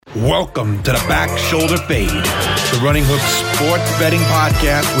Welcome to the Back Shoulder Fade, the Running Hook Sports Betting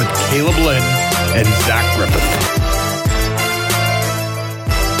Podcast with Caleb Lynn and Zach Griffith.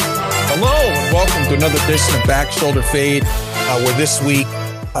 Hello, and welcome to another edition of Back Shoulder Fade, where this week,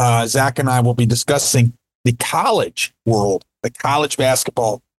 Zach and I will be discussing the college world, the college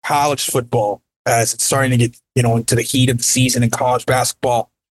basketball, college football, as it's starting to get, into the heat of the season in college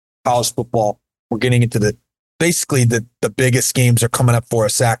basketball, college football. We're getting into basically the biggest games are coming up for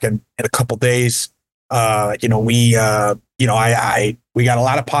us, Zach, in a couple days. We got a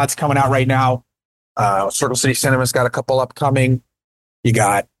lot of pods coming out right now. Circle City Cinema's got a couple upcoming. You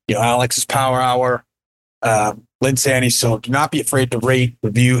got, Alex's Power Hour, Lynn Sandy. So do not be afraid to rate,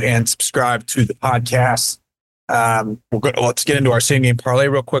 review, and subscribe to the podcast. Let's get into our same game parlay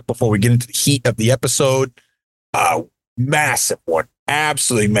real quick before we get into the heat of the episode. Massive one.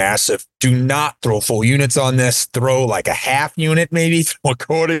 Absolutely massive. Do not throw full units on this. Throw like a half unit, maybe throw a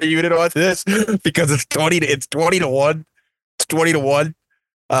quarter unit on this because it's 20 to 1. It's 20 to 1.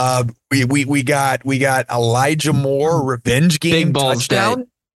 We got Elijah Moore revenge game touchdown. Dead.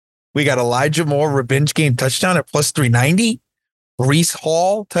 We got Elijah Moore revenge game touchdown at plus 390. Breece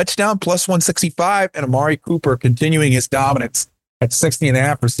Hall touchdown plus 165, and Amari Cooper continuing his dominance at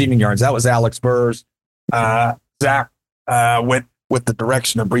 60.5 receiving yards. That was Alex Burr's. Zach went with the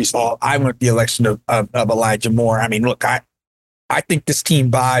direction of Breece Hall. I went the election of Elijah Moore. I mean, look, I think this team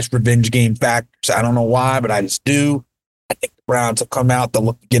buys revenge game factors. I don't know why, but I just do. I think the Browns will come out. They'll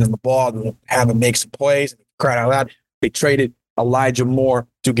look to get in the ball. They'll have him make some plays. Cry out loud. They traded Elijah Moore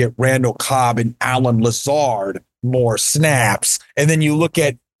to get Randall Cobb and Alan Lazard more snaps. And then you look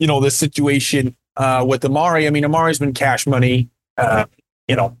at, the situation with Amari. I mean, Amari's been cash money,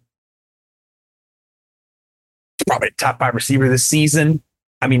 probably a top 5 receiver this season.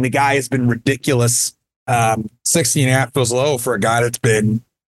 I mean, the guy has been ridiculous. 60.5 feels low for a guy that's been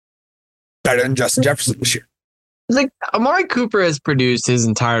better than Justin Jefferson this year. Like, Amari Cooper has produced his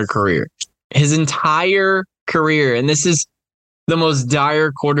entire career. And this is the most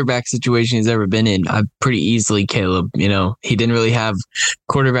dire quarterback situation he's ever been in. Pretty easily, Caleb. He didn't really have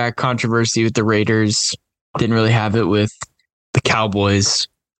quarterback controversy with the Raiders. Didn't really have it with the Cowboys.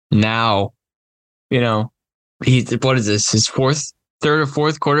 Now, what is this? His third or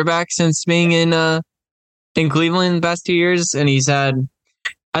fourth quarterback since being in Cleveland the past 2 years, and he's had,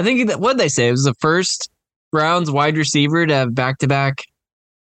 I think, what did they say? It was the first round's wide receiver to have back-to-back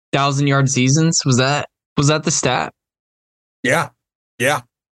 1,000-yard seasons. Was that the stat? Yeah.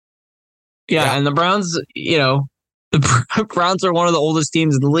 And the Browns, the Browns are one of the oldest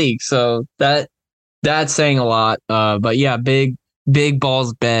teams in the league, so that's saying a lot. But yeah, big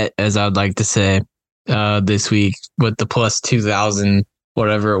balls bet, as I would like to say, this week with the plus 2,000,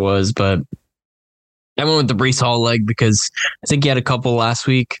 whatever it was. But I went with the Breece Hall leg because I think he had a couple last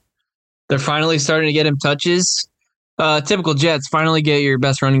week. They're finally starting to get him touches. Typical Jets, finally get your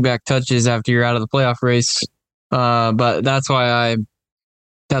best running back touches after you're out of the playoff race. But that's why I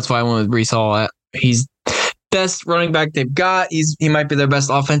went with Breece Hall. He's best running back they've got. He might be their best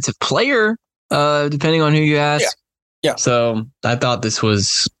offensive player, depending on who you ask. Yeah. So I thought this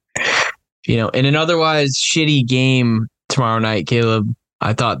was, in an otherwise shitty game tomorrow night, Caleb,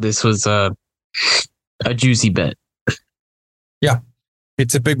 I thought this was a juicy bet. Yeah,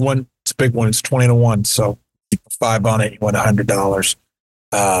 it's a big one. It's 20 to 1. So 5 on it, you win $100.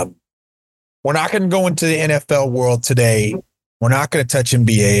 We're not going to go into the NFL world today. We're not going to touch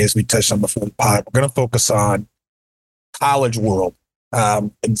NBA as we touched on before the pod. We're going to focus on college world.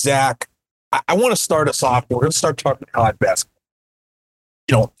 And Zach, I want to start us off. We're going to start talking college basketball.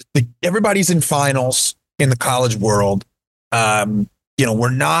 Everybody's in finals in the college world. We're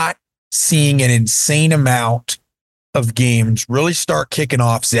not seeing an insane amount of games really start kicking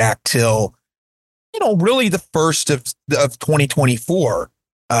off, Zach, till, really the first of 2024.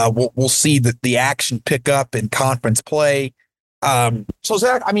 We'll see that the action pick up in conference play. So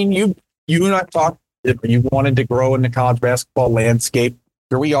Zach, I mean, you and I talked. You wanted to grow in the college basketball landscape.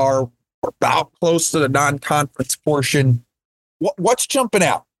 Here we are. We're about close to the non-conference portion. What's jumping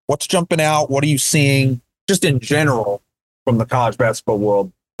out? What are you seeing just in general from the college basketball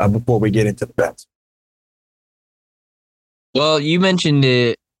world before we get into the bets? Well, you mentioned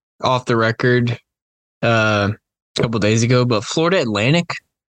it off the record a couple of days ago, but Florida Atlantic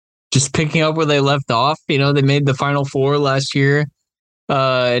just picking up where they left off. They made the Final Four last year,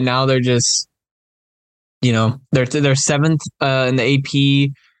 and now they're just, they're seventh in the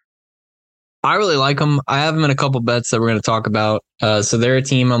AP. I really like them. I have them in a couple bets that we're going to talk about. So they're a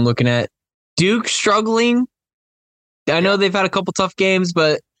team I'm looking at. Duke struggling. I know they've had a couple tough games,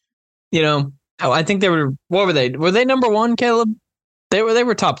 but I think they were. What were they? Were they number one, Caleb? They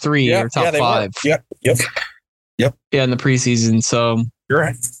were top 3 or top 5. Yep. Yeah, in the preseason. So You're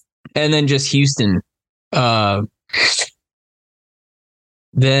right. And then just Houston. Them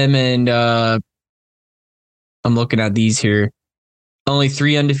and I'm looking at these here. Only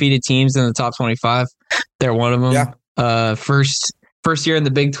 3 undefeated teams in the top 25. They're one of them. Yeah. First year in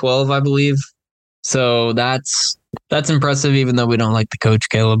the Big 12, I believe. So that's impressive, even though we don't like the coach,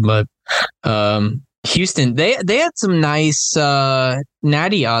 Caleb. But Houston, they had some nice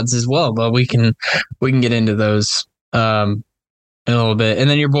natty odds as well, but we can get into those in a little bit. And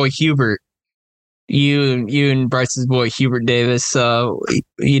then your boy Hubert. You and Bryce's boy Hubert Davis,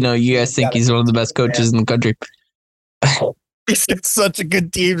 you guys think he's one of the best coaches in the country. He's got such a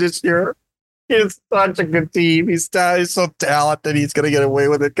good team this year. He's such a good team. He's so talented. He's going to get away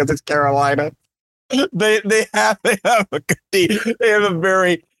with it because it's Carolina. They have a good team. They have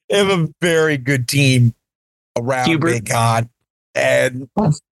a very good team around Hubert. Big God and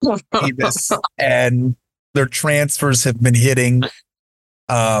Davis, and their transfers have been hitting.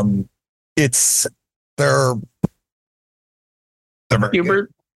 They're very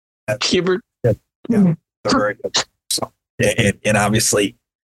Hubert. good. Hubert. Yeah, they're very good. So, and obviously,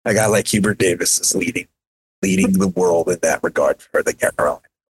 a guy like Hubert Davis is leading the world in that regard for the Carolina.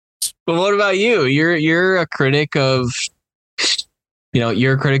 But what about you? You're a critic of,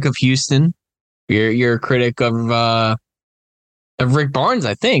 you're a critic of Houston. You're a critic of Rick Barnes.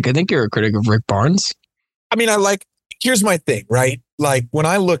 I think you're a critic of Rick Barnes. I mean, here's my thing, right? Like when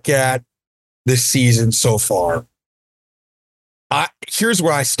I look at this season so far, here's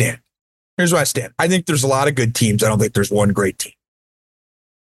where I stand. I think there's a lot of good teams. I don't think there's one great team.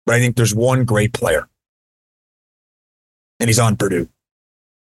 But I think there's one great player. And he's on Purdue.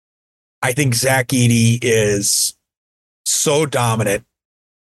 I think Zach Edey is so dominant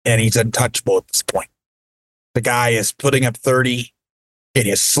and he's untouchable at this point. The guy is putting up 30 in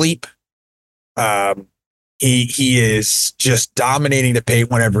his sleep. He is just dominating the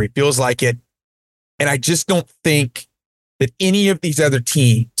paint whenever he feels like it. And I just don't think that any of these other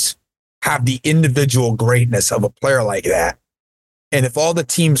teams have the individual greatness of a player like that. And if all the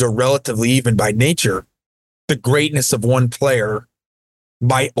teams are relatively even by nature, the greatness of one player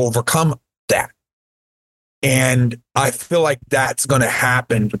might overcome that. And I feel like that's going to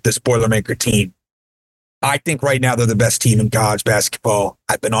happen with this Boilermaker team. I think right now they're the best team in college basketball.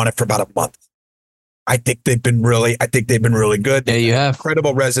 I've been on it for about a month. I think they've been really good. Yeah, you have.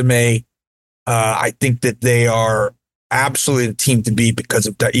 Incredible resume. I think that they are absolutely the team to beat because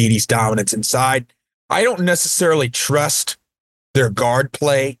of Edey's dominance inside. I don't necessarily trust their guard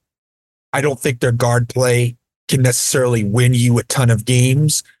play. I don't think their guard play can necessarily win you a ton of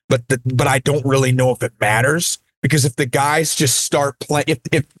games, but I don't really know if it matters, because if the guys just start playing,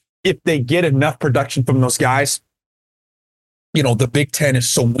 if they get enough production from those guys, the Big Ten is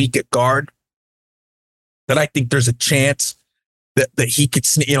so weak at guard that I think there's a chance that he could,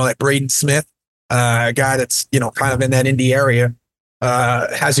 that Braden Smith, a guy that's, kind of in that Indy area,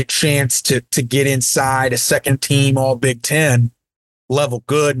 has a chance to get inside a second team All Big Ten level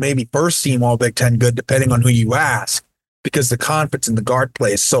good, maybe first team All Big Ten good, depending on who you ask, because the confidence in the guard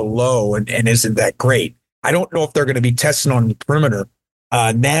play is so low and isn't that great. I don't know if they're going to be testing on the perimeter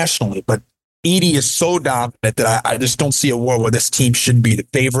nationally, but Edey is so dominant that I just don't see a world where this team shouldn't be the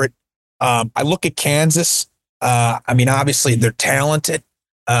favorite. I look at Kansas. Obviously they're talented.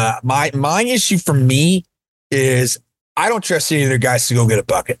 My issue for me is I don't trust any of their guys to go get a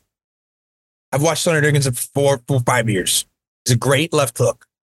bucket. I've watched Sonny Dickinson for 4 or 5 years. He's a great left hook.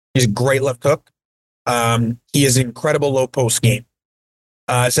 He has an incredible low post game.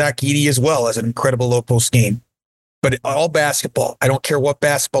 Zach Edey as well has an incredible low post game. But all basketball, I don't care what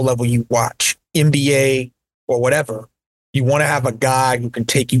basketball level you watch, NBA or whatever, you want to have a guy who can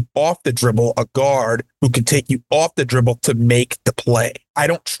take you off the dribble, a guard who can take you off the dribble to make the play. I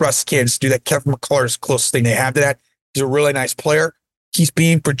don't trust Kansas to do that. Kevin McCullar is the closest thing they have to that. He's a really nice player. He's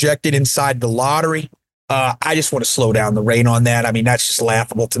being projected inside the lottery. I just want to slow down the rate on that. I mean, that's just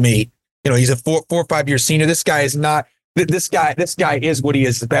laughable to me. He's a 4 or 5 year senior. This guy is not. This guy is what he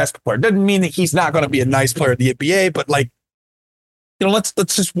is as a basketball player. Doesn't mean that he's not going to be a nice player at the NBA, but let's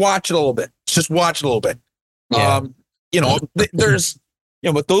just watch it a little bit. Let's just watch it a little bit. Yeah. There's,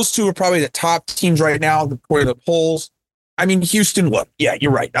 but those two are probably the top teams right now according to the polls. I mean, Houston, look, yeah,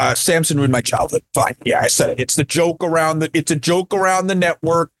 you're right. Samson ruined my childhood. Fine. Yeah, I said it. It's a joke around the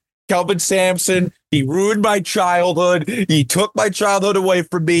network. Kelvin Sampson, he ruined my childhood. He took my childhood away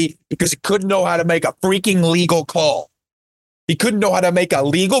from me because he couldn't know how to make a freaking legal call. He couldn't know how to make a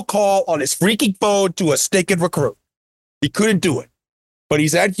legal call on his freaking phone to a stinking recruit. He couldn't do it. But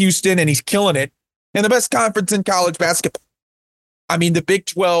he's at Houston and he's killing it in the best conference in college basketball. I mean, the Big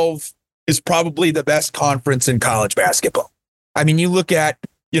 12 is probably the best conference in college basketball. I mean, you look at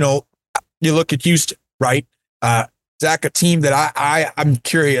Houston, right? Zach, a team that I'm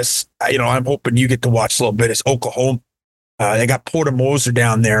curious, I'm hoping you get to watch a little bit is Oklahoma. They got Porter Moser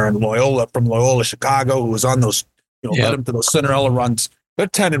down there and from Loyola Chicago, who was on those, led them to those Cinderella runs. They're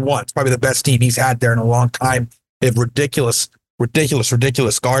 10-1. It's probably the best team he's had there in a long time. They have ridiculous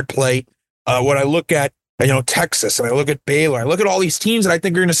guard play. When I look at, Texas, and I look at Baylor, I look at all these teams that I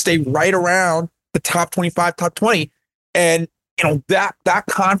think are going to stay right around the top 25, top 20. And, that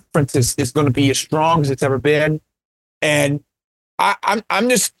conference is going to be as strong as it's ever been. And I'm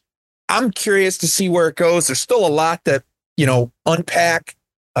curious to see where it goes. There's still a lot that, unpack.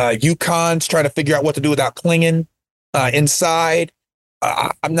 UConn's trying to figure out what to do without Klingon inside.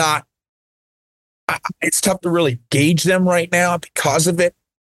 It's tough to really gauge them right now because of it,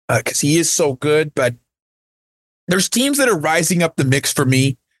 because he is so good. But there's teams that are rising up the mix for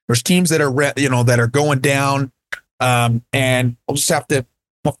me. There's teams that are, that are going down, and we'll just have to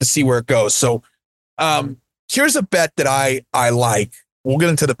see where it goes. So here's a bet that I like. We'll get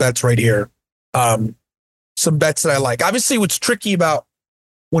into the bets right here. Some bets that I like. Obviously, what's tricky about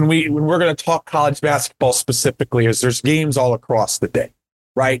when we're going to talk college basketball specifically is there's games all across the day,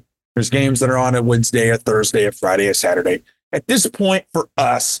 right? There's games that are on a Wednesday, a Thursday, a Friday, a Saturday. At this point for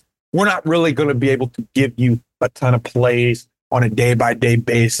us, we're not really going to be able to give you a ton of plays on a day-by-day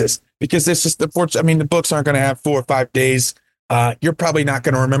basis because it's just unfortunate. I mean, the books aren't going to have 4 or 5 days. You're probably not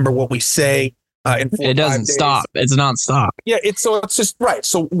going to remember what we say in 4 It doesn't stop. It's non-stop. Yeah, it's just right.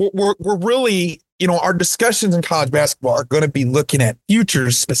 So we're really, our discussions in college basketball are going to be looking at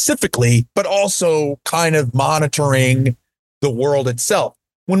futures specifically, but also kind of monitoring the world itself.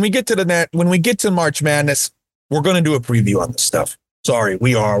 When we get to March Madness, we're going to do a preview on this stuff. Sorry,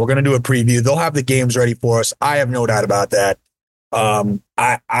 we're going to do a preview. They'll have the games ready for us. I have no doubt about that.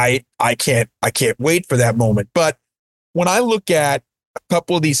 I can't wait for that moment. But when I look at a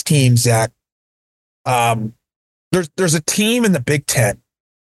couple of these teams, Zach, there's a team in the Big Ten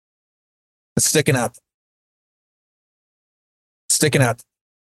that's sticking out.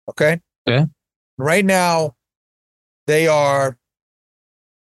 Okay. Yeah. Right now, they are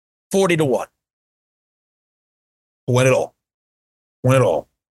 40-1. Win it all. I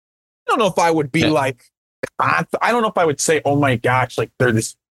don't know if I would be I don't know if I would say, oh my gosh, like they're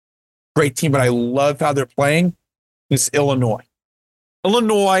this great team, but I love how they're playing. It's Illinois. Let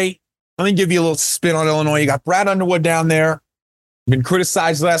me give you a little spin on Illinois. You got Brad Underwood down there. Been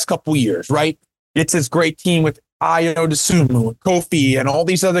criticized the last couple of years, right? It's this great team with Ayo Dosunmu and Kofi and all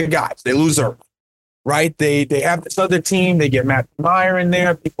these other guys. They lose early, right? They have this other team. They get Matt Meyer in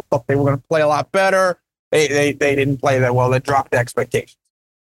there. People thought they were going to play a lot better. They didn't play that well. They dropped the expectations.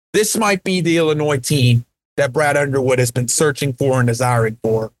 This might be the Illinois team that Brad Underwood has been searching for and desiring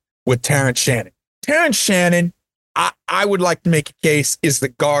for with Terrence Shannon. Terrence Shannon, I would like to make a case, is the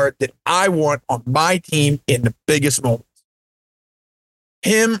guard that I want on my team in the biggest moments.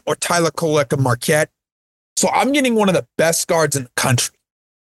 Him or Tyler Kolek of Marquette. So I'm getting one of the best guards in the country.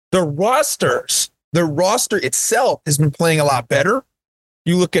 The roster itself has been playing a lot better.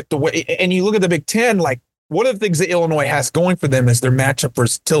 You look at the way, and you look at the Big Ten, like one of the things that Illinois has going for them is their matchup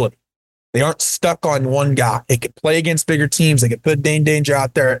versatility. They aren't stuck on one guy. They can play against bigger teams. They can put Dane Danger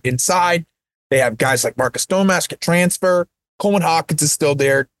out there inside. They have guys like Marcus Domask can transfer. Coleman Hawkins is still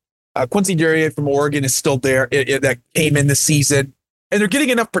there. Quincy Durier from Oregon is still there that came in this season. And they're getting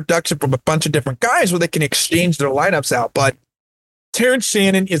enough production from a bunch of different guys where they can exchange their lineups out. But Terrence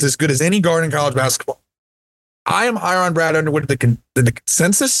Shannon is as good as any guard in college basketball. I am higher on Brad Underwood than the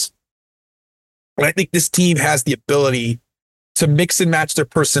consensus. And I think this team has the ability to mix and match their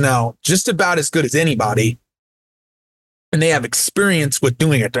personnel just about as good as anybody. And they have experience with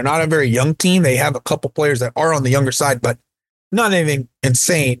doing it. They're not a very young team. They have a couple players that are on the younger side, but not anything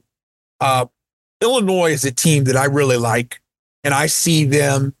insane. Illinois is a team that I really like. And I see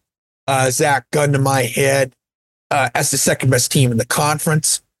them, Zach, gun to my head, as the second best team in the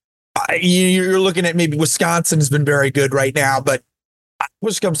conference. You're looking at maybe Wisconsin has been very good right now, but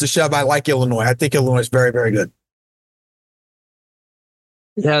push comes to shove, I like Illinois. I think Illinois is very, very good.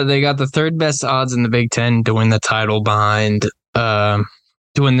 Yeah, they got the third best odds in the Big Ten to win the title to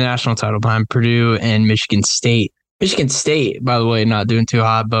win the national title behind Purdue and Michigan State. Michigan State, by the way, not doing too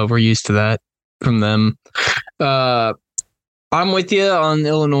hot, but we're used to that from them. I'm with you on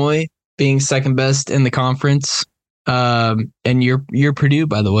Illinois being second best in the conference. And you're Purdue,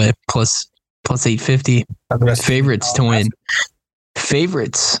 by the way, plus 850. Favorites to win.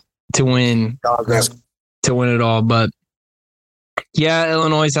 Favorites to win it all. But yeah,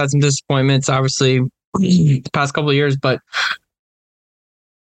 Illinois had some disappointments, obviously, the past couple of years. But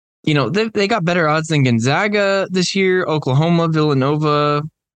they got better odds than Gonzaga this year, Oklahoma, Villanova,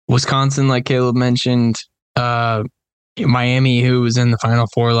 Wisconsin, like Caleb mentioned, Miami, who was in the Final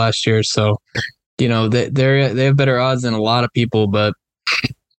Four last year. So, they have better odds than a lot of people. But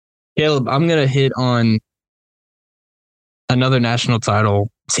Caleb, I'm gonna hit on another national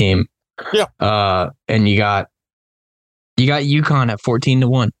title team. Yeah. And you got UConn at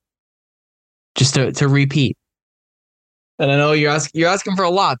 14-1, just to repeat. And I know you're asking for a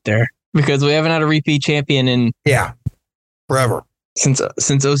lot there because we haven't had a repeat champion in forever since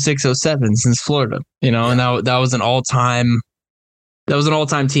 06, 07, since Florida. And that was an all-time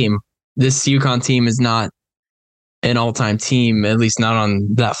team. This UConn team is not an all-time team, at least not on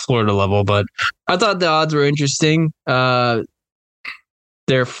that Florida level. But I thought the odds were interesting. They're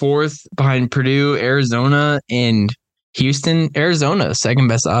fourth behind Purdue, Arizona, and Houston. Arizona, second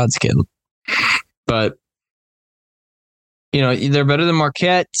best odds, kid. But they're better than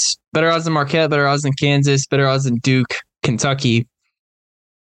Marquette, better odds than Marquette, better odds than Kansas, better odds than Duke, Kentucky.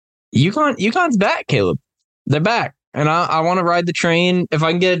 UConn's back, Caleb. They're back. And I want to ride the train. If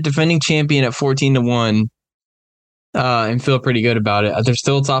I can get a defending champion at 14-1 and feel pretty good about it. They're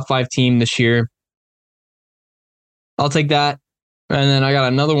still a top 5 team this year. I'll take that. And then I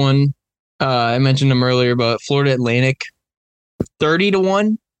got another one. I mentioned them earlier, but Florida Atlantic,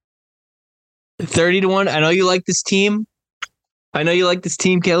 30-1. 30-1. I know you like this team.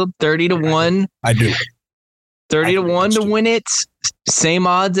 Caleb. 30-1. I do. 30-1 to win it. Same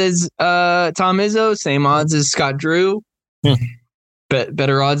odds as Tom Izzo. Same odds as Scott Drew.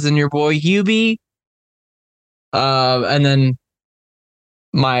 Better odds than your boy Hubie. And then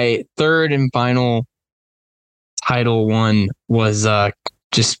my third and final title one was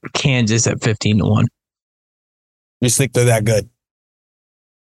just Kansas at 15-1. You just think they're that good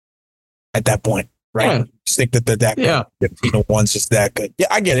at that point, right? Yeah. You just think that they're that good. Yeah. 15-1's just that good. Yeah,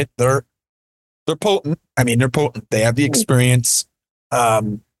 I get it. They're potent. I mean, they're potent. They have the experience. My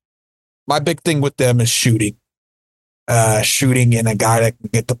big thing with them is shooting. Shooting and a guy that can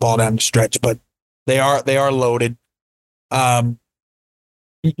get the ball down the stretch, but they are loaded. UConn's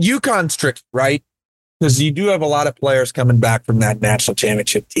tricky, right? Because you do have a lot of players coming back from that national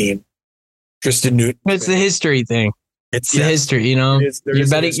championship team. Tristan Newton. It's the history thing. It's the history,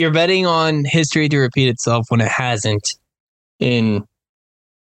 You're betting on history to repeat itself when it hasn't in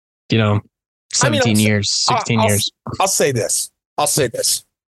 17 years, 16 years. I'll say this.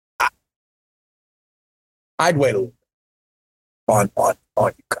 I'd wait a little bit on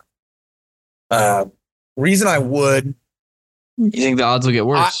UConn. Reason I would. You think the odds will get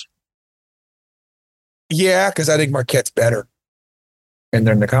worse? Yeah, because I think Marquette's better, and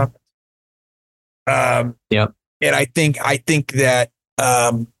they're in the conference. Yep. And I think that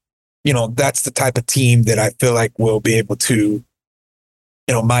that's the type of team that I feel like will be able to,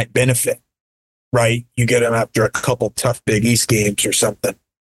 might benefit. Right, you get them after a couple tough Big East games or something.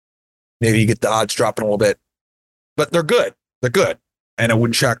 Maybe you get the odds dropping a little bit, but they're good. They're good, and it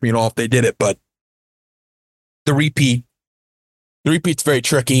wouldn't shock me at all if they did it. But the repeat's very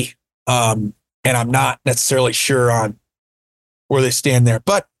tricky. And I'm not necessarily sure on where they stand there.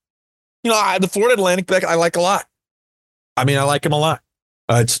 But, the Florida Atlantic back, I like a lot. I mean, I like him a lot.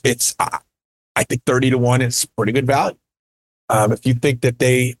 I think 30-1 is pretty good value. If you think that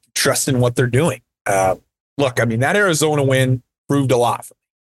they trust in what they're doing. Look, I mean, that Arizona win proved a lot for me.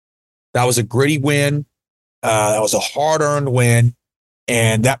 That was a gritty win. That was a hard-earned win.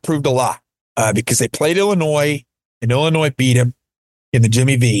 And that proved a lot because they played Illinois, and Illinois beat them in the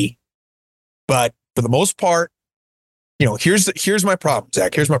Jimmy V. But for the most part, here's my problem,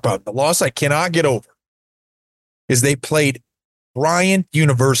 Zach. Here's my problem. The loss I cannot get over is they played Bryant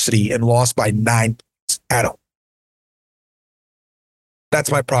University and lost by 9 points at home.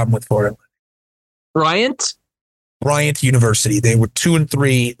 That's my problem with Florida. Bryant University. They were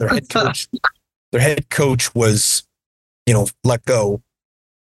 2-3. Their head coach was, let go.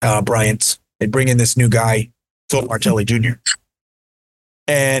 Bryant. They bring in this new guy, Phil Martelli Jr.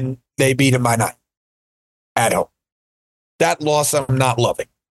 And they beat him by 9 at home. That loss I'm not loving.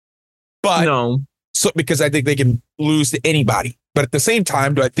 But no. So because I think they can lose to anybody. But at the same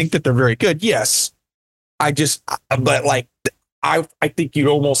time, do I think that they're very good? Yes. I think you'd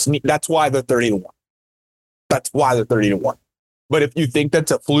almost need, that's why they're 30-1. That's why they're 30-1. But if you think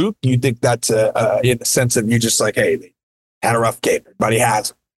that's a fluke, you think that's in the sense of you just like, hey, they had a rough game. Everybody has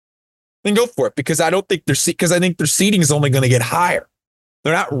them. Then go for it because I think their seeding is only going to get higher.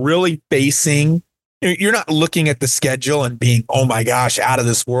 They're not really facing, you're not looking at the schedule and being, oh my gosh, out of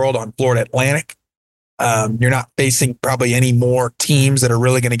this world on Florida Atlantic. You're not facing probably any more teams that are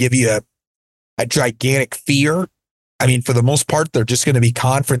really going to give you a gigantic fear. I mean, for the most part, they're just going to be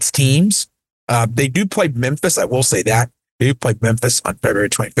conference teams. They do play Memphis. I will say that. They do play Memphis on February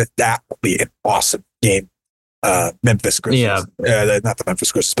 25th. That will be an awesome game. Memphis Grizzlies. Yeah. Not the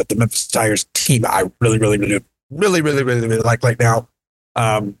Memphis Grizzlies, but the Memphis Tigers team I really like right now.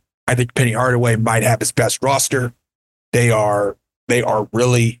 I think Penny Hardaway might have his best roster. They are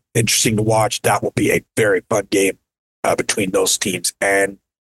really interesting to watch. That will be a very fun game between those teams. And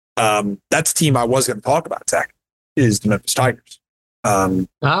that's the team I was going to talk about, Zach, is the Memphis Tigers.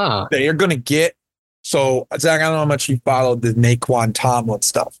 They are going to get, so Zach, I don't know how much you followed the Raekwon Tomlin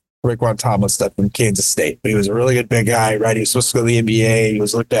stuff from Kansas State, but he was a really good big guy, right? He was supposed to go to the NBA. He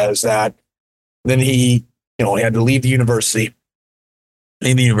was looked at as that. Then he had to leave the university.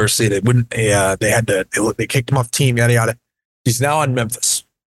 In the university, they kicked him off the team, yada, yada. He's now on Memphis.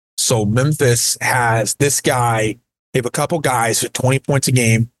 So Memphis has this guy. They have a couple guys with 20 points a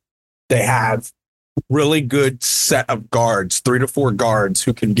game. They have really good set of guards, 3 to 4 guards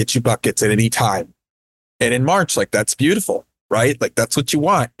who can get you buckets at any time. And in March, like, that's beautiful, right? Like, that's what you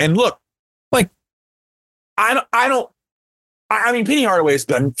want. And look, like, I mean, Penny Hardaway's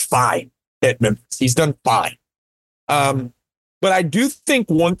done fine at Memphis. He's done fine. But I do think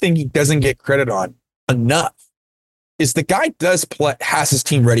one thing he doesn't get credit on enough is the guy has his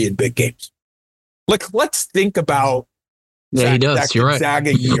team ready in big games. Like, let's think about he does. You're right.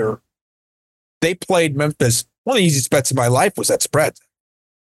 Gonzaga year. They played Memphis. One of the easiest bets of my life was that spread.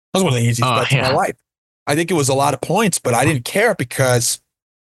 That was one of the easiest bets of my life. I think it was a lot of points, but I didn't care because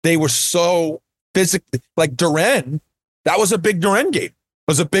they were so physically, like Duren. That was a big Duren game. It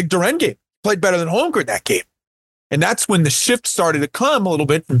was a big Duren game. Played better than Holmgren that game. And that's when the shift started to come a little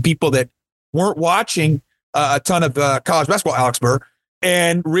bit from people that weren't watching a ton of college basketball, Alex Burr,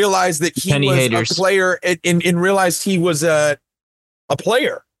 and realized that he was a player and realized he was a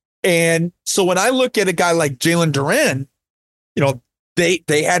player. And so when I look at a guy like Jalen Duren,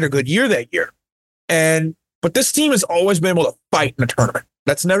 they had a good year that year. But this team has always been able to fight in a tournament.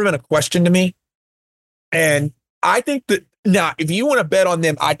 That's never been a question to me. And I think that now, if you want to bet on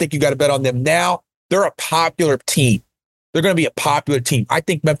them, I think you got to bet on them now. They're a popular team. They're going to be a popular team. I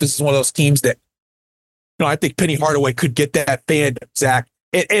think Memphis is one of those teams that, I think Penny Hardaway could get that fandom, Zach.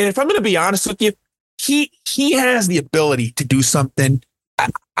 And if I'm going to be honest with you, he has the ability to do something.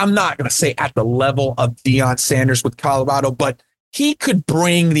 I'm not going to say at the level of Deion Sanders with Colorado, but he could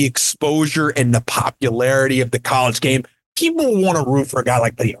bring the exposure and the popularity of the college game. People want to root for a guy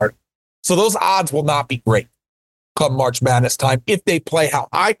like Penny Hardaway. So those odds will not be great come March Madness time if they play how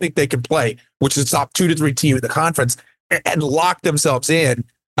I think they can play, which is top 2 to 3 team in the conference and lock themselves in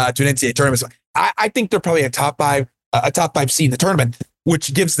to an NCAA tournament. So I think they're probably a top 5 seed in the tournament,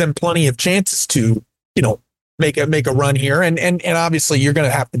 which gives them plenty of chances to, make a run here. And obviously you're going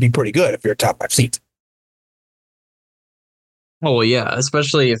to have to be pretty good if you're a top 5 seed. Oh, well, yeah,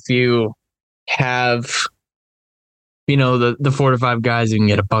 especially if you have, the 4 to 5 guys who can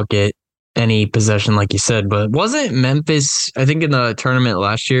get a bucket any possession, like you said. But wasn't Memphis, I think in the tournament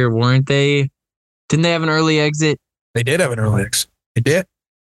last year, didn't they have an early exit? They did have an early exit. They did.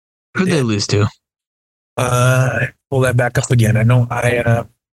 Who'd they lose to? Pull that back up again. I know I'm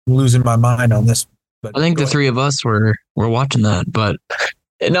losing my mind on this. But I think the 3 of us were watching that. But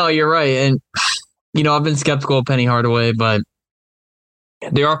no, you're right. And, I've been skeptical of Penny Hardaway, but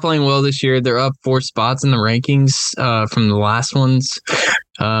they are playing well this year. They're up 4 spots in the rankings from the last ones.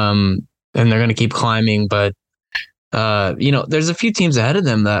 And they're going to keep climbing. But, there's a few teams ahead of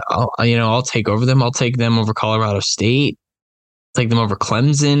them that I'll take over them. I'll take them over Colorado State. Take them over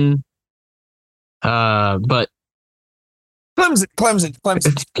Clemson. But Clemson.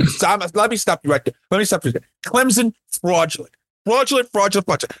 Let me stop you right there. Clemson, fraudulent.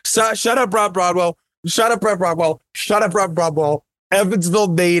 Shut up, Rob Broadwell. Evansville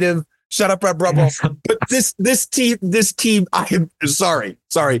native. Shut up, Rob Broadwell. But this team, I am sorry.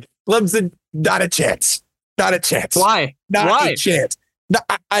 Clemson, not a chance. Why? Not a chance. No,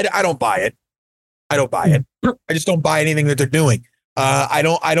 I don't buy it. I just don't buy anything that they're doing. I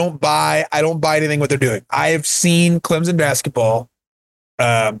don't buy anything what they're doing. I have seen Clemson basketball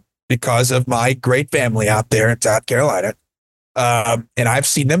because of my great family out there in South Carolina. And I've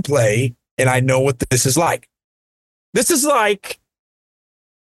seen them play, and I know what this is like. This is like,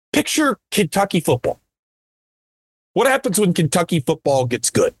 picture Kentucky football. What happens when Kentucky football gets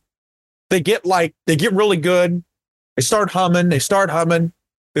good? They get really good. They start humming.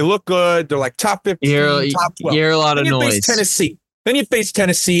 They look good. They're like top 15, top 12. You hear a lot of noise. Then you face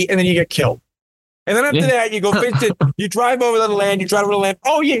Tennessee, and then you get killed. And then after that, you go face it. You drive over the land.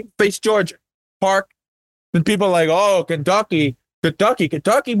 Oh, you face Georgia. Park. And people are like, oh, Kentucky.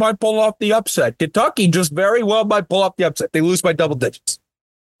 Kentucky might pull off the upset. Kentucky just very well might pull off the upset. They lose by double digits.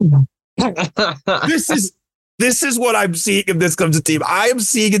 This is what I'm seeing if this comes to team. I am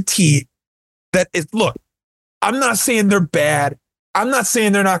seeing a team that is, look, I'm not saying they're bad. I'm not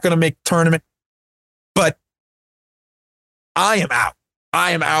saying they're not going to make the tournament, but I am out.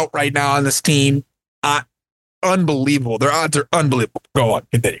 I am out right now on this team. Unbelievable. Their odds are unbelievable. Go on,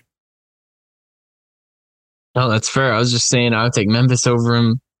 continue. No, that's fair. I was just saying I would take Memphis over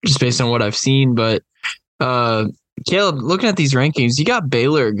him just based on what I've seen. But Caleb, looking at these rankings, you got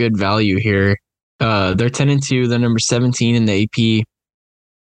Baylor at good value here. They're 10-2. They're number 17 in the AP.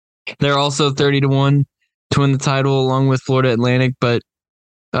 They're also 30-1 to win the title along with Florida Atlantic. But,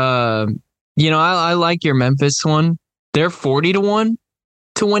 I like your Memphis one. They're 40-1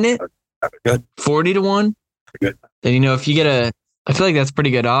 to win it. Good. 40-1. Good. And, if you get I feel like that's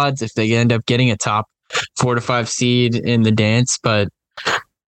pretty good odds if they end up getting a top 4 to 5 seed in the dance. But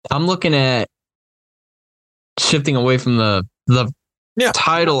I'm looking at shifting away from the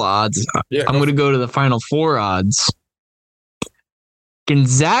title odds. Yeah, I'm going to go to the Final Four odds.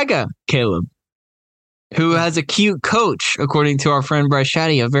 Gonzaga, Caleb, who has a cute coach, according to our friend Bryce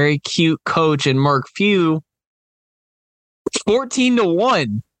Shaddy, a very cute coach, and Mark Few,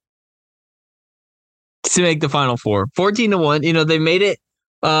 14-1 to make the Final Four. 14-1. They made it.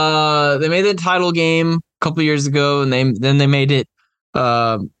 They made the title game a couple years ago, and then they made it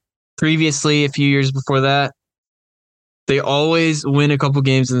previously a few years before that. They always win a couple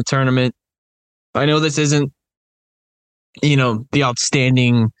games in the tournament. I know this isn't, the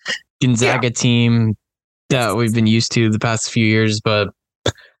outstanding Gonzaga team that we've been used to the past few years, but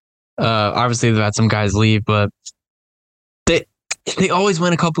obviously they've had some guys leave, but they always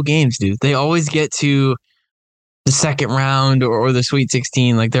win a couple games, dude. They always get to the second round or the Sweet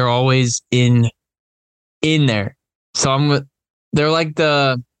 16. Like, they're always in there. So they're like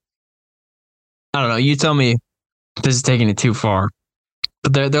I don't know, you tell me if this is taking it too far,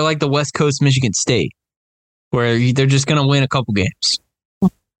 but they're like the West Coast Michigan State, where they're just going to win a couple games.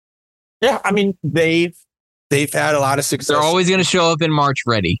 Yeah, I mean, they've had a lot of success. They're always going to show up in March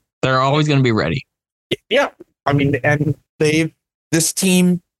ready. They're always going to be ready. Yeah, I mean, and this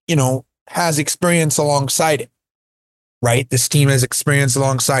team, has experience alongside it, right? This team has experience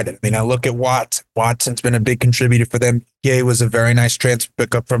alongside it. I mean, I look at Watson. Watson's been a big contributor for them. He was a very nice transfer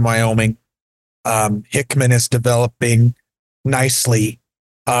pickup from Wyoming. Hickman is developing nicely.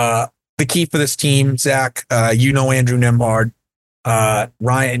 The key for this team, Zach, Andrew Nembhard,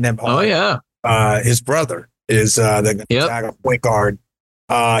 Ryan Nembhard. Oh, yeah. His brother is the Gonzaga point guard.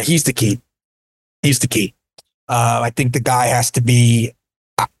 He's the key. I think the guy has to be.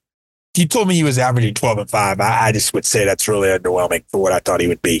 If you told me he was averaging 12-5, I just would say that's really underwhelming for what I thought he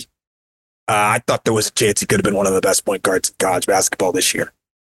would be. I thought there was a chance he could have been one of the best point guards in college basketball this year.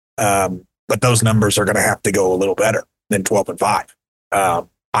 But those numbers are going to have to go a little better than 12-5.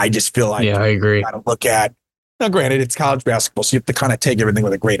 I just feel like I agree. You got to look at. Now, granted, it's college basketball, so you have to kind of take everything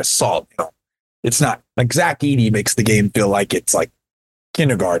with a grain of salt. It's not like Zach Edey makes the game feel like it's like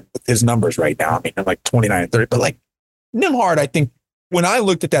kindergarten with his numbers right now. I mean, I'm like 29 and 30, but like Nembhard, I think when I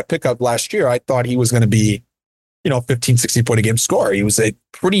looked at that pickup last year, I thought he was going to be, 15, 16 point a game scorer. He was a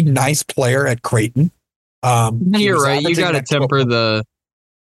pretty nice player at Creighton. You're right. You got to temper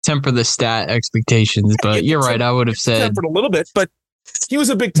the stat expectations, but you're right. I would have said tempered a little bit, but he was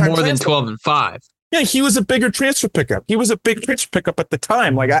a big time more than 12-5. Yeah, he was a bigger transfer pickup. He was a big transfer pickup at the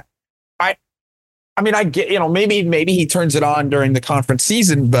time. Like I mean, I get, maybe he turns it on during the conference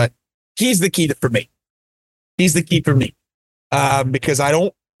season, but he's the key for me. He's the key for me. Because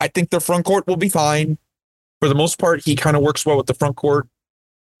I think their front court will be fine. For the most part, he kind of works well with the front court.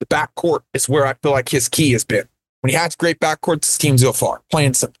 The back court is where I feel like his key has been. When he has great back courts, his teams go far.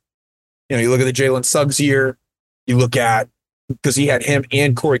 Plain simple. You look at the Jalen Suggs year. You look at, because he had him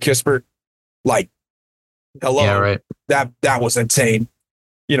and Corey Kispert. Like, hello. Yeah, right. That was insane.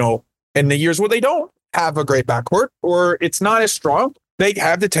 In the years where they don't have a great backcourt or it's not as strong, they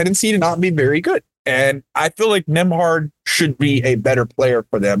have the tendency to not be very good. And I feel like Nembhard should be a better player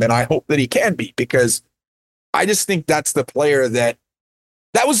for them. And I hope that he can be, because I just think that's the player that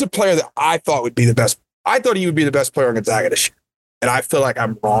was the player that I thought would be the best. I thought he would be the best player in Gonzaga this year. And I feel like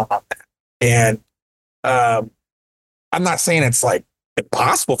I'm wrong on that. And I'm not saying it's like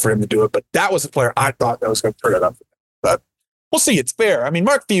impossible for him to do it, but that was the player I thought that was going to turn it up. But we'll see. It's fair. I mean,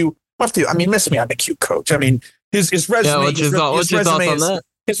 Mark Few, miss me on the cute coach. I mean, his resume. Yeah, what's your thoughts on that?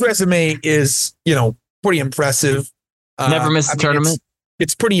 His resume is, pretty impressive. Never missed a tournament.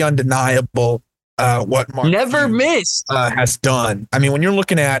 It's pretty undeniable what Mark Few missed has done. I mean, when you're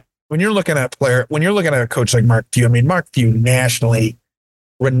looking at when you're looking at a player, when you're looking at a coach like Mark Few, I mean, Mark Few, nationally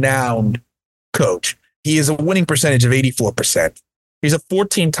renowned coach. He is a winning percentage of 84%. He's a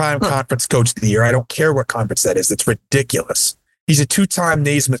 14-time conference coach of the year. I don't care what conference that is. It's ridiculous. He's a 2-time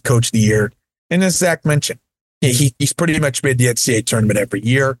Naismith coach of the year. And as Zach mentioned, he's pretty much made the NCAA tournament every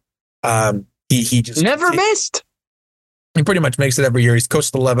year. He just never missed. He pretty much makes it every year. He's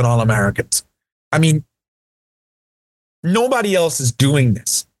coached 11 All-Americans. I mean, nobody else is doing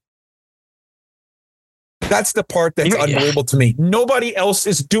this. That's the part that's unbelievable to me. Nobody else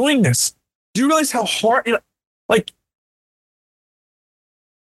is doing this. Do you realize how hard, like,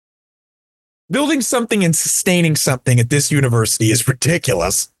 building something and sustaining something at this university is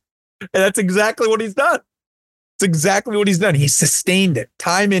ridiculous. And that's exactly what he's done. It's exactly what he's done. He sustained it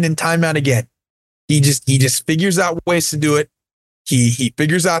time in and time out again. He just figures out ways to do it. He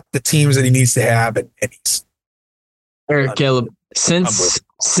figures out the teams that he needs to have, and he's Caleb.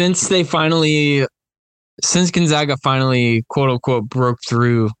 Since Gonzaga finally quote unquote broke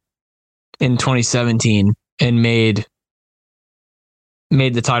through in 2017 and made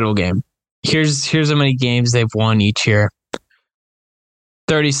the title game. Here's how many games they've won each year.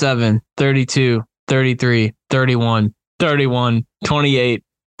 37, 32, 33, 31, 31, 28,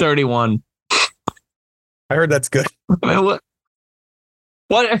 31. I heard that's good. What?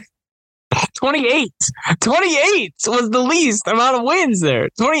 28. 28 was the least amount of wins there.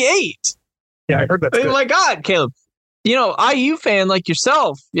 28. Yeah, I heard that's good. Oh my God, Caleb. IU fan like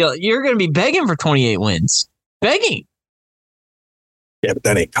yourself, you're going to be begging for 28 wins. Begging. Yeah, but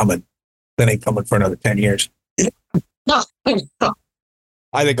that ain't coming. That ain't coming for another 10 years. No.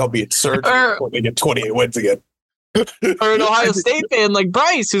 I think I'll be at surgery before they get 28 wins again. Or an Ohio State fan like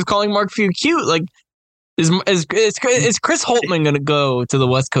Bryce, who's calling Mark Few cute. Like, is Chris Holtman going to go to the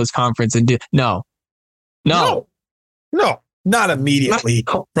West Coast Conference and do? No, not immediately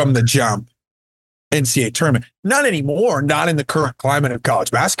from the jump. NCAA tournament, not anymore. Not in the current climate of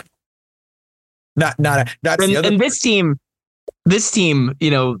college basketball. That's the other. And this team, this team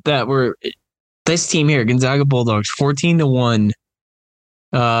here, Gonzaga Bulldogs, 14-1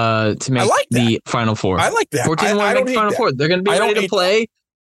 to make the Final Four. I like that. 14-1 to make the Final Four. They're going to be ready to play.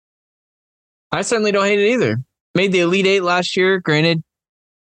 I certainly don't hate it either. Made the Elite Eight last year. Granted,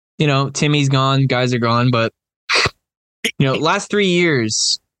 Timmy's gone, guys are gone, but last 3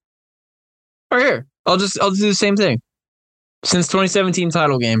 years. Or here, I'll do the same thing. Since 2017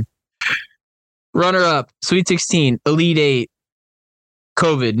 title game, runner up, Sweet 16, Elite Eight,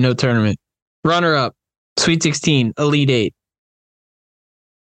 COVID, no tournament. Runner up, Sweet 16, Elite Eight.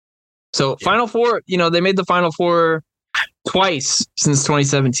 So Final Four, they made the Final Four twice since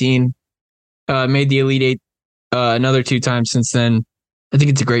 2017. Made the Elite Eight another 2 times since then. I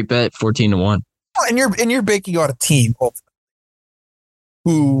think it's a great bet, 14-1. And you're baking on a team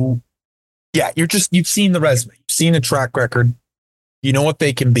who, you've seen the resume, you've seen the track record, you know what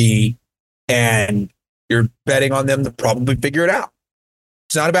they can be, and you're betting on them to probably figure it out.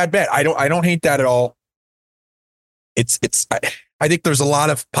 It's not a bad bet. I don't hate that at all. I think there's a lot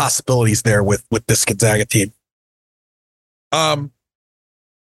of possibilities there with this Gonzaga team. I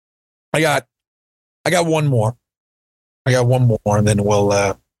got one more. And then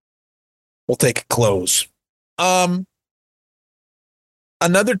we'll take a close.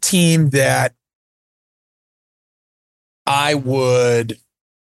 Another team that I would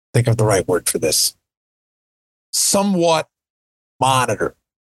think of the right word for this. Somewhat monitor.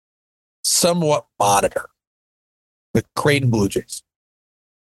 The Creighton Blue Jays.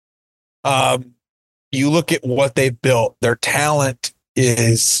 You look at what they've built, their talent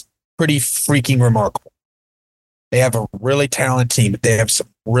is pretty freaking remarkable. They have a really talented team, but they have some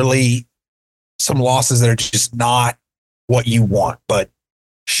losses that are just not what you want. But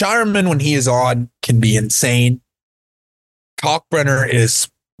Shireman, when he is on, can be insane. Kalkbrenner is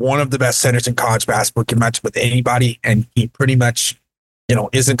one of the best centers in college basketball, can match with anybody, and he pretty much,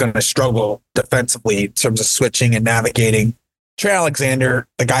 isn't going to struggle defensively in terms of switching and navigating. Trey Alexander,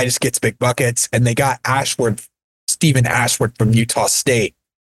 the guy just gets big buckets, and they got Stephen Ashworth from Utah State,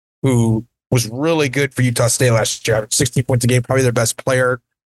 who was really good for Utah State last year. 16 points a game, probably their best player.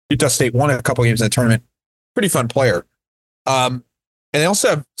 Utah State won a couple games in the tournament. Pretty fun player. And they also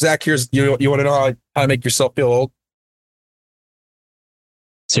have Zach. Here's you want to know how to make yourself feel old?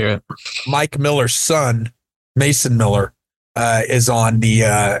 Let's Mike Miller's son, Mason Miller, is on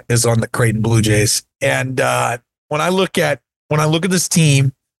the Creighton Blue Jays. And when I look at this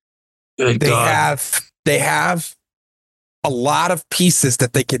team, they have a lot of pieces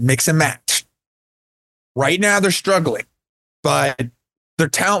that they can mix and match. Right now they're struggling, but their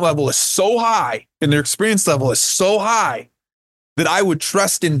talent level is so high and their experience level is so high that I would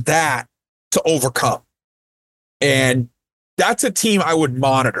trust in that to overcome. And that's a team I would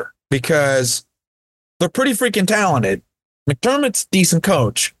monitor because they're pretty freaking talented. McDermott's a decent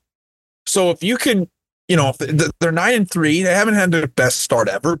coach. So if you can, if they're 9-3, they haven't had their best start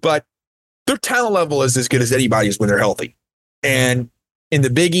ever, but their talent level is as good as anybody's when they're healthy. And in the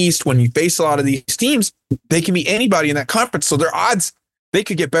Big East, when you face a lot of these teams, they can be anybody in that conference. So their odds, they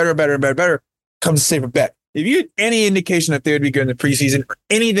could get better and better and better and better. Comes a safer bet. If you had any indication that they would be good in the preseason or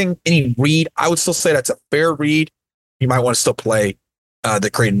anything, any read, I would still say that's a fair read. You might want to still play the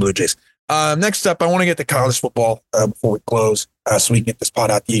Creighton Blue Jays. Next up, I want to get to college football before we close so we can get this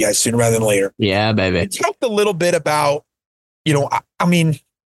pod out to you guys sooner rather than later. Yeah, baby. We talked a little bit about,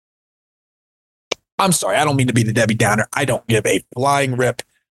 I'm sorry, I don't mean to be the Debbie Downer. I don't give a flying rip.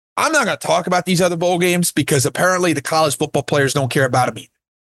 I'm not going to talk about these other bowl games because apparently the college football players don't care about them either.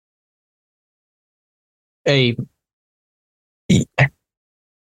 Hey.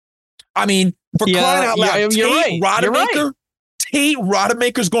 I mean, for crying out loud, you're right. Tate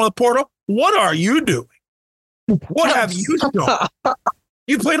Rodemaker's going to the portal. What are you doing? What have you done?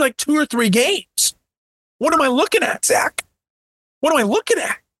 You played like 2 or 3 games. What am I looking at, Zach? What am I looking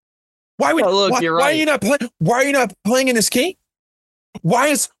at? Why are you not playing? Why are you not playing in this game? Why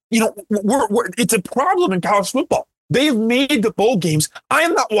is it's a problem in college football. They've made the bowl games. I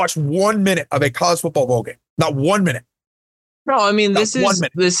have not watched 1 minute of a college football bowl game. Not 1 minute. No, I mean this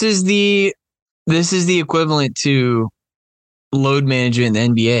is the equivalent to load management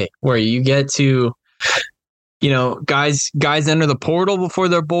in the NBA, where you get to, guys enter the portal before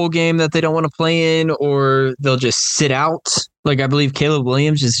their bowl game that they don't want to play in, or they'll just sit out. Like I believe Caleb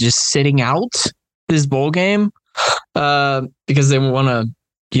Williams is just sitting out this bowl game because they want to,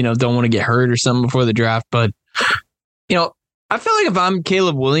 don't want to get hurt or something before the draft. But I feel like if I'm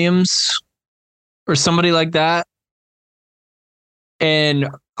Caleb Williams or somebody like that, and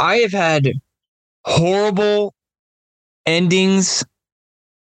I have had horrible endings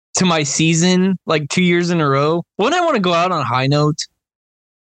to my season like 2 years in a row, wouldn't I want to go out on a high note?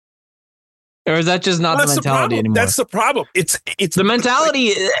 Or is that just not the mentality anymore? That's the problem. It's the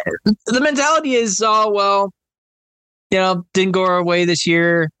mentality. The mentality is, didn't go our way this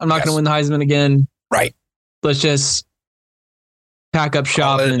year. I'm not going to win the Heisman again. Right. Let's just pack up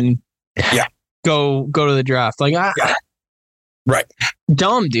shop and go to the draft. Right.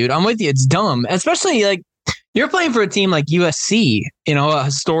 Dumb, dude. I'm with you. It's dumb, especially like you're playing for a team like USC. A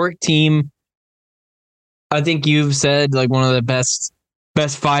historic team. I think you've said like one of the best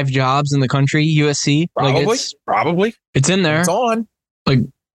 5 jobs in the country, USC. Probably. It's in there. It's on.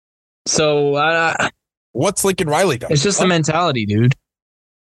 What's Lincoln Riley done? It's just the mentality, dude.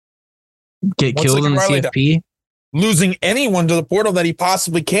 Get killed in the CFP. Losing anyone to the portal that he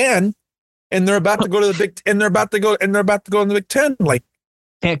possibly can, and they're about to go to the Big. And they're about to go in the Big Ten. Like,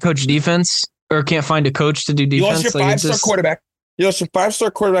 can't coach defense or can't find a coach to do defense. You lost your 5-star quarterback. You lost your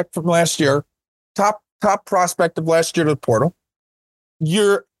 5-star quarterback from last year, top prospect of last year to the portal.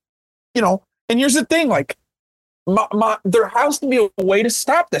 And here's the thing, like, there has to be a way to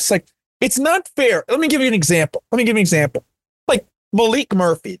stop this. Like, it's not fair. Let me give you an example. Like Malik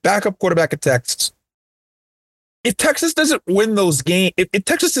Murphy, backup quarterback at Texas. If Texas doesn't win those games, if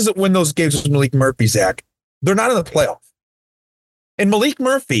Texas doesn't win those games with Malik Murphy, Zach, they're not in the playoff. And Malik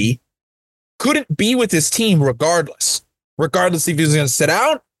Murphy couldn't be with his team regardless if he was going to sit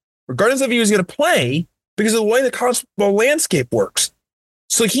out, regardless if he was going to play, because of the way the college football landscape works.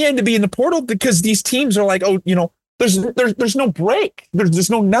 So he had to be in the portal because these teams are like, there's no break. There's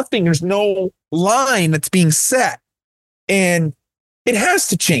no nothing. There's no line that's being set. And it has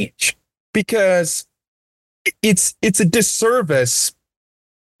to change because it's a disservice.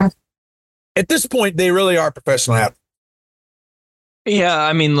 At this point, they really are professional athletes. Yeah,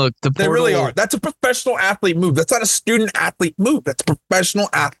 I mean, look, they really are. That's a professional athlete move. That's not a student athlete move. That's a professional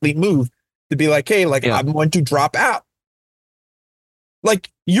athlete move to be like, hey, I'm going to drop out.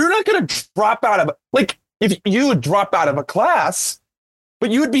 Like, you're not going to drop out of, like, if you would drop out of a class,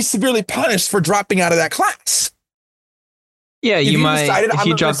 but you would be severely punished for dropping out of that class. Yeah, if you might. If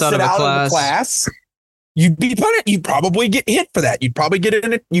you dropped out of a class, you'd be punished. You'd probably get hit for that. You'd probably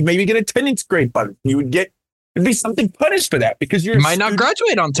you maybe get attendance grade punished. It'd be something punished for that because you might not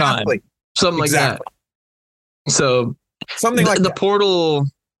graduate on time. Athlete. Something like that. So something like the portal.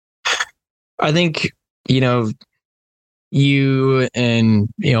 I think you and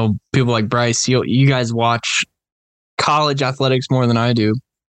people like Bryce, you guys watch college athletics more than I do.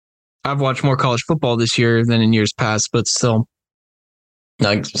 I've watched more college football this year than in years past, but still,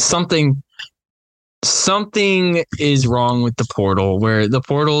 like something is wrong with the portal. Where the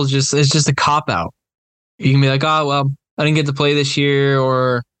portal is just a cop out. You can be like, oh well, I didn't get to play this year,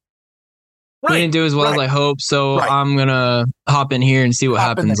 or we didn't do as well as I hoped. So I'm gonna hop in here and see what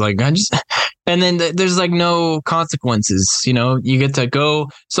happens. Like and then there's like no consequences. You get to go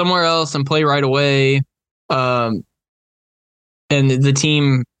somewhere else and play right away. And the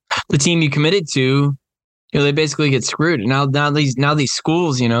team you committed to, they basically get screwed. Now these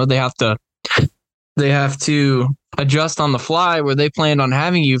schools, they have to adjust on the fly where they planned on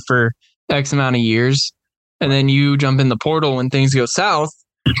having you for X amount of years, and then you jump in the portal when things go south.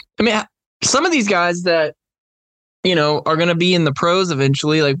 I mean, some of these guys that are going to be in the pros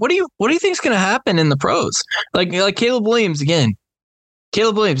eventually. Like, what do you think is going to happen in the pros? Like Caleb Williams again.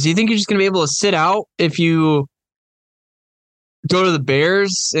 Caleb Williams, do you think you're just going to be able to sit out if you go to the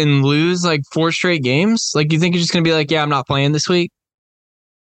Bears and lose like 4 straight games? Like, you think you're just going to be like, yeah, I'm not playing this week?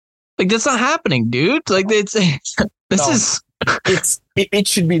 Like, that's not happening, dude. Like, it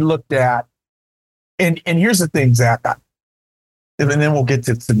should be looked at. And here's the thing, Zach, and then we'll get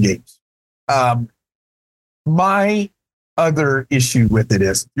to some games. My other issue with it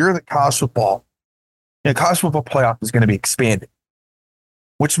is you're the college football playoff is going to be expanded,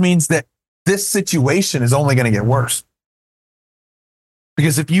 which means that this situation is only going to get worse.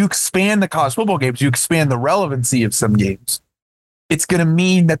 Because if you expand the college football games, you expand the relevancy of some games. It's going to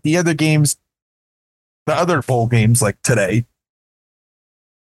mean that the other games, the other bowl games like today,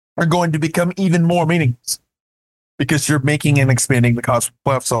 are going to become even more meaningless because you're making and expanding the college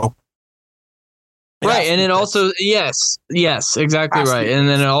playoff. So, right, and it also yes, exactly right. And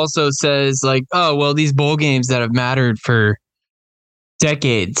then it also says like, oh well, these bowl games that have mattered for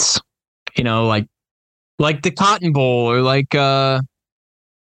decades, like the Cotton Bowl or like the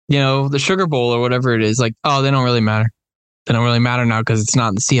Sugar Bowl or whatever it is. Like, oh, they don't really matter. They don't really matter now because it's not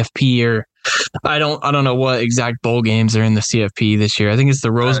in the CFP, or I don't know what exact bowl games are in the CFP this year. I think it's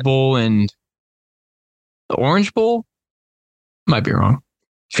the Rose Bowl and the Orange Bowl. Might be wrong.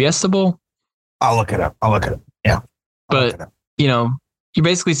 Fiesta Bowl. I'll look it up. Yeah. But you're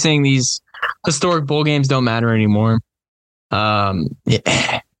basically saying these historic bowl games don't matter anymore. And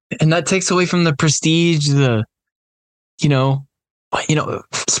that takes away from the prestige,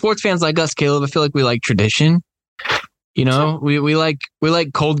 sports fans like us, Caleb, I feel like we like tradition. We like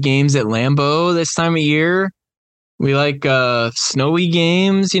cold games at Lambeau this time of year. We like snowy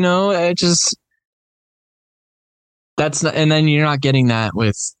games, it just that's not, and then you're not getting that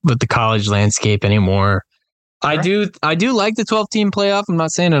with the college landscape anymore. Right. I do like the 12-team playoff. I'm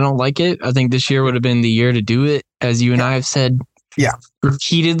not saying I don't like it. I think this year would have been the year to do it, as you and I have said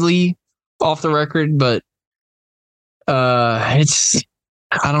repeatedly off the record, but it's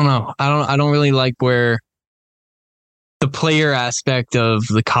I don't know. I don't really like where the player aspect of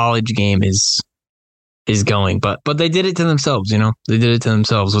the college game is going, but they did it to themselves, They did it to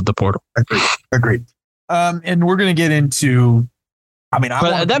themselves with the portal. Agreed. And we're going to get into,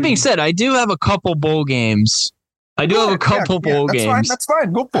 but that being said, I do have a couple bowl games. I do have a couple bowl games. That's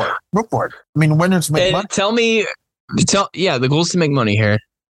fine. Go for it. I mean, winners make money. The goal is to make money here.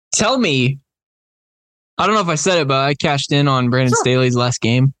 Tell me, I don't know if I said it, but I cashed in on Brandon Staley's last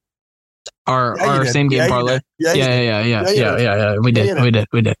game. Our same game parlay. Yeah. We did.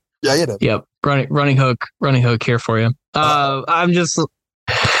 Yeah, you did. Yep. Running hook here for you. I'm just.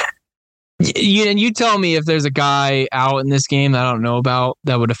 You tell me if there's a guy out in this game that I don't know about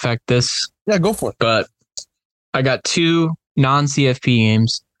that would affect this. Yeah, go for it. But I got 2 non-CFP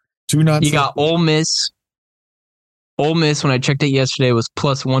games. 2 non-CFP. You got Ole Miss. Ole Miss, when I checked it yesterday, was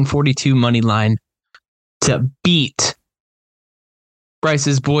plus 142 money line to beat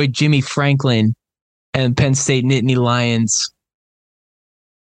Bryce's boy Jimmy Franklin and Penn State Nittany Lions.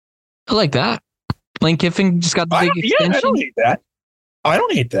 I like that. Lane Kiffin just got the big extension. Yeah, I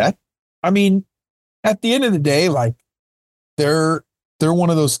don't hate that. I mean, at the end of the day, like they're one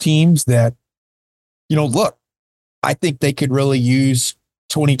of those teams that, look, I think they could really use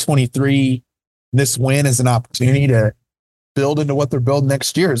 2023, this win, as an opportunity to build into what they're building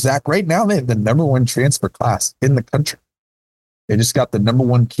next year. Zach, right now they have the number 1 transfer class in the country. They just got the number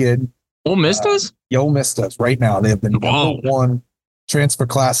 1 kid. Ole Miss does? Yeah, Ole Miss does. Right now they have the number 1 transfer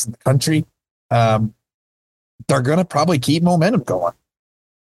class in the country. They're going to probably keep momentum going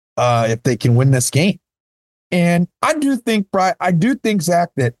if they can win this game. And I do think, Zach,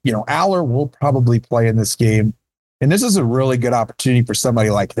 that, Aller will probably play in this game. And this is a really good opportunity for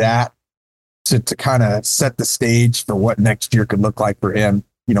somebody like that to kind of set the stage for what next year could look like for him,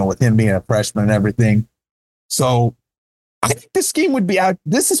 with him being a freshman and everything. So I think this game would be out.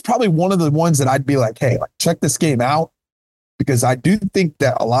 This is probably one of the ones that I'd be like, hey, check this game out, because I do think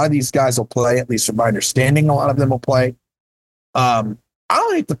that a lot of these guys will play, at least from my understanding, a lot of them will play. I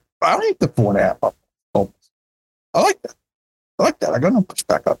don't hate the 4.5. I like that. I got no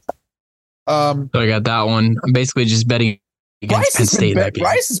pushback on that. So I got that one. I'm basically just betting against Penn State.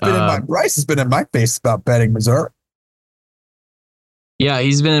 Bryce has been in my face about betting Missouri. Yeah,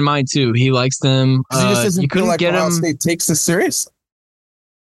 he's been in mine too. He likes them. He just doesn't you feel couldn't like get Ohio him State takes this seriously.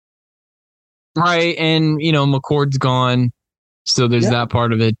 right, and McCord's gone, so there's that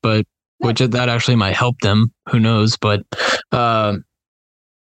part of it. But which that actually might help them. Who knows? But one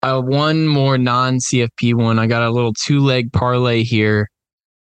more non-CFP one. I got a little 2-leg parlay here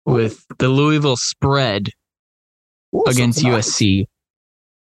with the Louisville spread against USC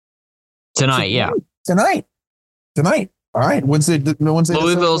tonight. Tonight. All right. Wednesday.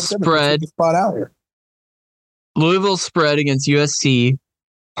 Louisville spread spot out here. Louisville spread against USC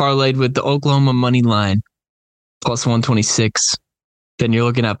parlayed with the Oklahoma money line plus 126. Then you're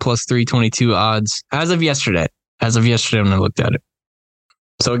looking at plus 322 odds as of yesterday. When I looked at it.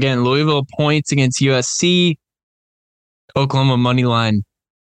 So again, Louisville points against USC, Oklahoma money line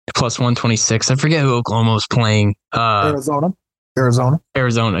plus 126. I forget who Oklahoma was playing. Arizona.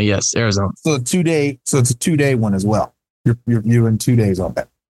 Yes, Arizona. So it's a 2-day one as well. You're viewing 2 days on that.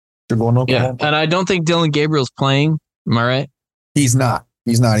 You're going to Oklahoma. Yeah, and I don't think Dylan Gabriel's playing. Am I right? He's not.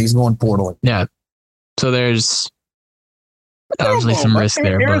 He's going portal. Yeah. So there's obviously some risk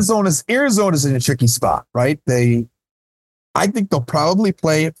there. Arizona's in a tricky spot, right? I think they'll probably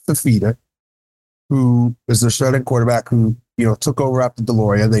play Fafita, who is their starting quarterback, who took over after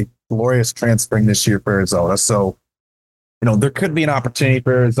Deloria. Deloria's transferring this year for Arizona, so there could be an opportunity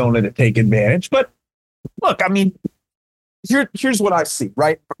for Arizona to take advantage. But look, I mean, here's what I see,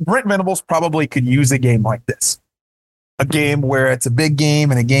 right? Brent Venables probably could use a game like this, a game where it's a big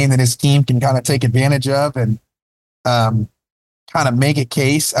game and a game that his team can kind of take advantage of and kind of make a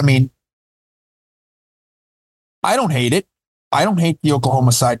case. I mean, I don't hate it. I don't hate the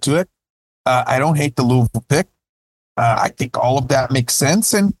Oklahoma side to it. I don't hate the Louisville pick. I think all of that makes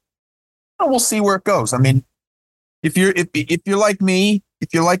sense, and we'll see where it goes. I mean, if you're like me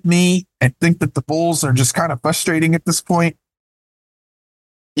and think that the Bulls are just kind of frustrating at this point,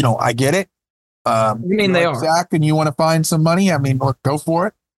 I get it. I mean, they are. Zach, and you want to find some money? I mean, look, go for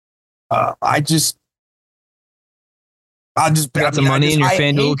it. I'll just got some money in your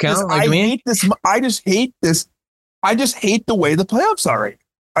FanDuel account. I just hate this. I just hate the way the playoffs are right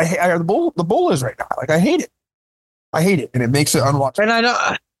now. The bowl is right now. Like, I hate it, and it makes it unwatchable. And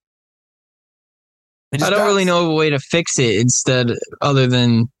I don't really know a way to fix it other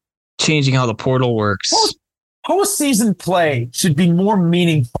than changing how the portal works. Postseason play should be more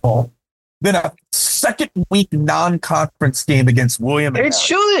meaningful than a second week non-conference game against William. It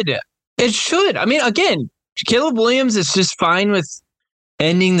should. I mean, again, Caleb Williams is just fine with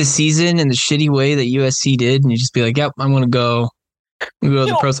ending the season in the shitty way that USC did, and you just be like, "Yep, I'm gonna go to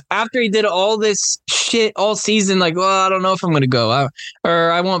the pros." After he did all this shit all season, like, well, I don't know if I'm gonna go,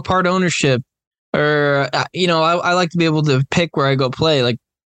 or I want part ownership, or I like to be able to pick where I go play. Like,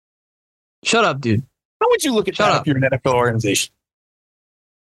 shut up, dude. How would you look at that if you're an NFL organization?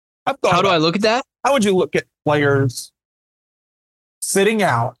 How do I look at that? How would you look at players sitting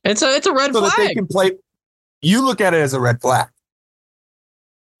out? It's a red flag. That they can play. You look at it as a red flag,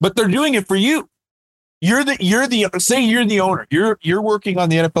 but they're doing it for you. You're the owner. You're working on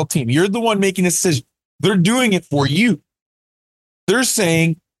the NFL team. You're the one making the decision. They're doing it for you. They're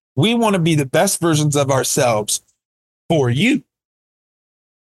saying, we want to be the best versions of ourselves for you.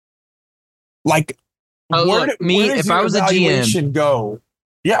 Like, where does your evaluation go?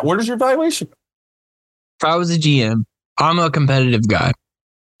 Yeah, where does your evaluation go? If I was a GM, I'm a competitive guy.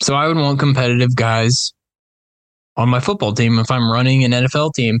 So I would want competitive guys on my football team if I'm running an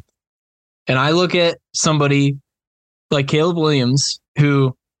NFL team. And I look at somebody like Caleb Williams,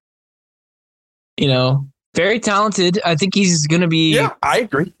 who, very talented. I think he's going to be. Yeah, I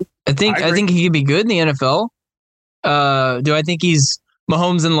agree. I think he could be good in the NFL. Do I think he's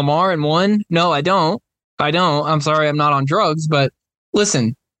Mahomes and Lamar in one? No, I don't. I'm sorry, I'm not on drugs. But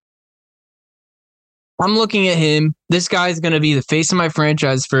listen, I'm looking at him. This guy's going to be the face of my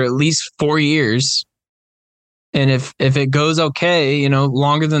franchise for at least 4 years. And if it goes okay,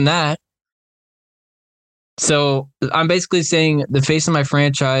 longer than that. So I'm basically saying the face of my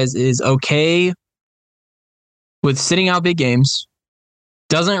franchise is okay with sitting out big games,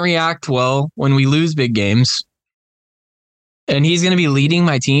 doesn't react well when we lose big games, and he's going to be leading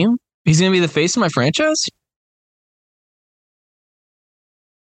my team. He's going to be the face of my franchise.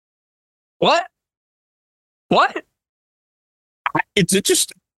 What? It's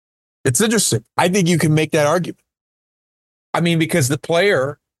interesting. I think you can make that argument. I mean, because the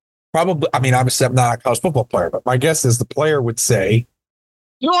player obviously I'm not a college football player, but my guess is the player would say,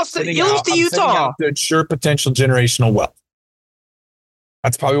 You lost to Utah. To ensure potential generational wealth.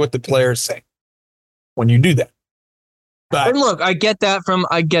 That's probably what the players say when you do that. But and look, I get that,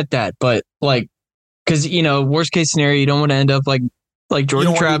 but like, because worst case scenario, you don't want to end up like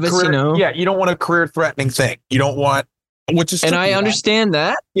Jordan Travis. Yeah, you don't want a career-threatening thing. You don't want, which is, and I understand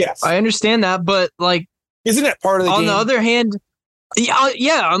that. Yes, I understand that, but like, isn't that part of the game? On the other hand,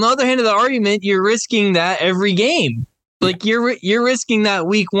 yeah. On the other hand of the argument, you're risking that every game. Like you're risking that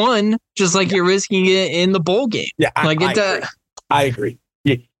week one, just like you're risking it in the bowl game. Yeah, I agree.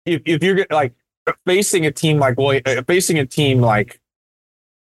 If you're like facing a team like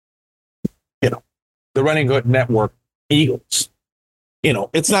the Running Hook Network Eagles,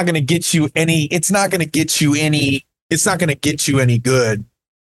 it's not going to get you any. It's not going to get you any. It's not going to get you any good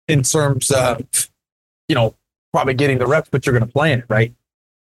in terms of probably getting the reps, but you're going to play in it, right?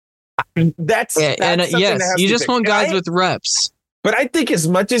 That's yes, you just want guys with reps. But I think as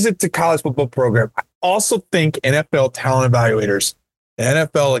much as it's a college football program, I also think NFL talent evaluators and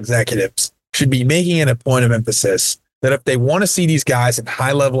NFL executives should be making it a point of emphasis that if they want to see these guys in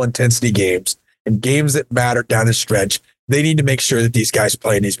high-level intensity games and games that matter down the stretch, they need to make sure that these guys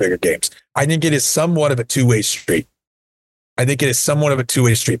play in these bigger games. I think it is somewhat of a two-way street.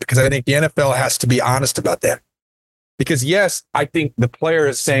 Because I think the NFL has to be honest about that. Because, yes, I think the player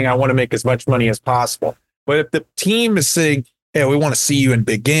is saying, I want to make as much money as possible. But if the team is saying, hey, we want to see you in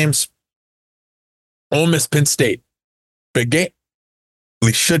big games, Ole Miss, Penn State, big game. At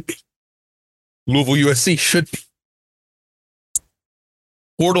least should be. Louisville, USC should be.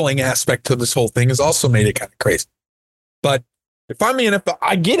 Portaling aspect to this whole thing has also made it kind of crazy. But if I'm the NFL,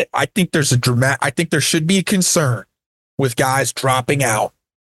 I get it. I think I think there should be a concern with guys dropping out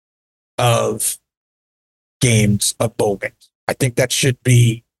of games, of bowl games. I think that should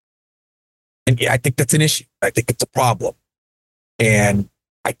be, and I think that's an issue. I think it's a problem. And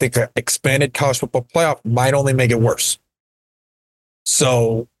I think an expanded college football playoff might only make it worse.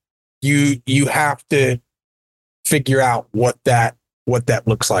 So you have to figure out what that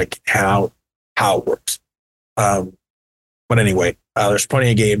looks like, how it works. But anyway, there's plenty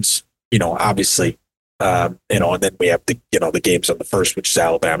of games, obviously, and then we have the games on the first, which is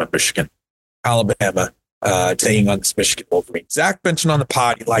Alabama, Michigan. Alabama taking on this Michigan Wolverine. Zach mentioned on the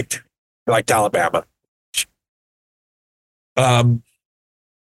pod he liked Alabama. I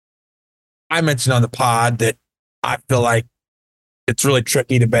mentioned on the pod that I feel like it's really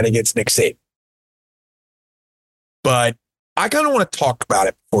tricky to bet against Nick Saban. But I kind of want to talk about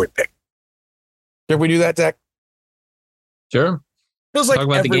it before we pick. Can we do that, Zach? Sure. Feels like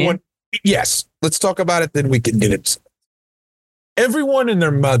everyone. Yes, let's talk about it, then we can get it. Everyone and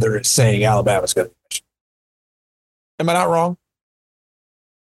their mother is saying Alabama's going to finish. Am I not wrong?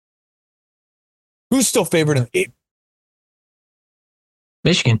 Who's still favored in the game?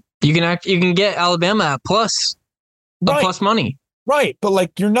 Michigan. You can get Alabama at plus money. Right,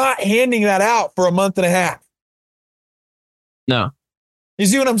 but you're not handing that out for a month and a half. No. You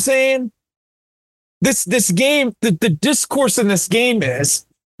see what I'm saying? This game, the discourse in this game is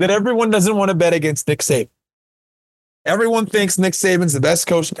that everyone doesn't want to bet against Nick Saban. Everyone thinks Nick Saban's the best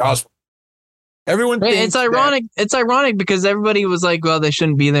coach in college. Everyone thinks it's ironic. It's ironic because everybody was like, well, they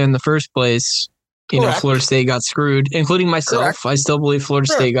shouldn't be there in the first place. Florida State got screwed, including myself. Correct. I still believe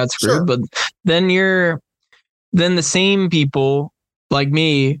Florida State got screwed, but then the same people like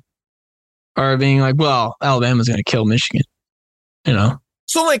me are being like, well, Alabama's going to kill Michigan.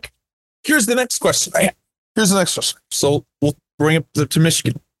 So here's the next question. So we'll bring it to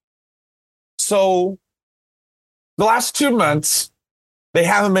Michigan. So the last 2 months, they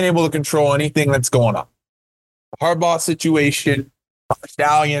haven't been able to control anything that's going on. The Harbaugh situation, the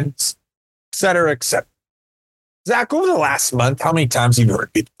Stallions, et cetera, et cetera. Zach, over the last month, how many times have you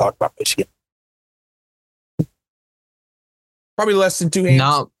heard people talk about Michigan? Probably less than two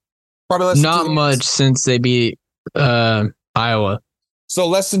hands. Not much since they beat Iowa. So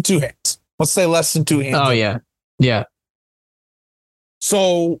less than two hands. Let's say less than two hands. Oh, yeah. Yeah.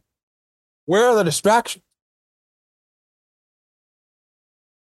 So where are the distractions?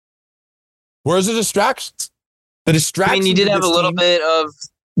 Where's the distractions? The distractions. I mean, you did have a little bit of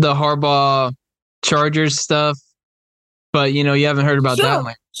the Harbaugh Chargers stuff, but you haven't heard about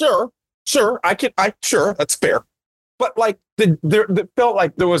that. Sure. Sure, that's fair. But it felt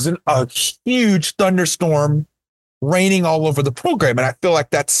like there was a huge thunderstorm raining all over the program, and I feel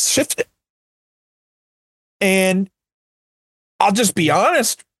like that's shifted. And I'll just be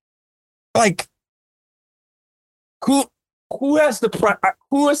honest, who has the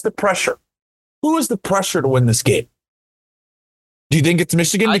pressure? Who is the pressure to win this game? Do you think it's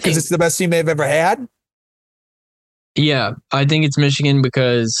Michigan because it's the best team they've ever had? Yeah, I think it's Michigan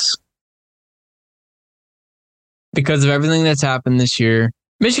because of everything that's happened this year.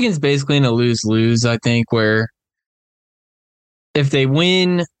 Michigan's basically in a lose-lose, I think, where if they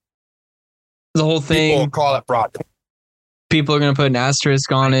win the whole thing, People will call it fraud. people are going to put an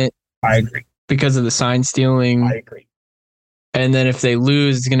asterisk on it. I agree. Because of the sign stealing. I agree. And then if they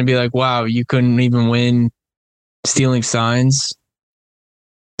lose, it's going to be like, wow, you couldn't even win stealing signs.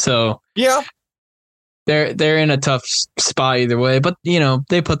 So yeah, they're in a tough spot either way. But,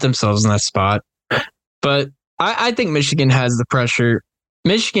 they put themselves in that spot. But I think Michigan has the pressure.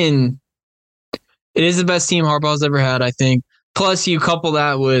 Michigan, it is the best team Harbaugh's ever had, I think. Plus, you couple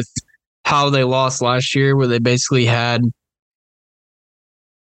that with how they lost last year, where they basically had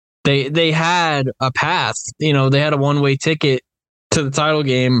they had a path. They had a one-way ticket to the title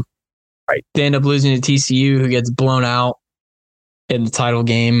game. Right. They end up losing to TCU, who gets blown out in the title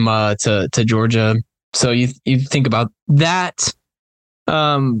game to Georgia. So you think about that.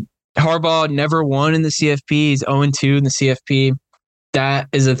 Harbaugh never won in the CFP. He's 0-2 in the CFP. That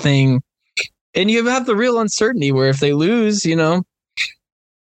is a thing. And you have the real uncertainty where if they lose, he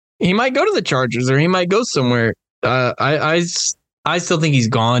might go to the Chargers or he might go somewhere. I still think he's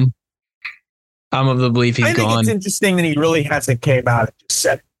gone. I'm of the belief he's gone. I think it's interesting that he really hasn't came out and just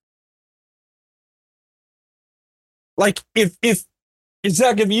said it. Like if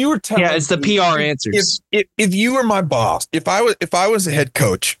Zach, if you were telling it's the PR answers. If you were my boss, if I was a head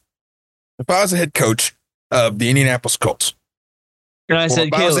coach, of the Indianapolis Colts, and I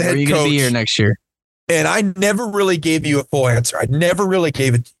said, Caleb, are you going to be here next year? And I never really gave you a full answer. I never really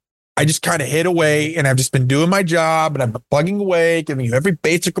gave it. I just kind of hid away, and I've just been doing my job, and I've been plugging away, giving you every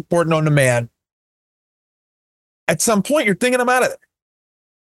basic report known to man. At some point, you're thinking I'm out of there,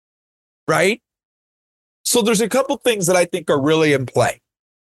 right? So there's a couple things that I think are really in play.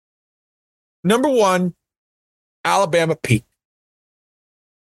 Number one, Alabama peaked.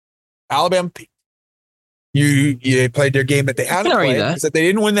 They played their game that they had to play. Because if they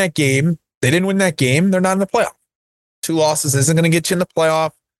didn't win that game, they're not in the playoff. 2 losses isn't going to get you in the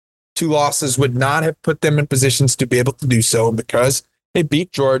playoff. 2 losses would not have put them in positions to be able to do so because they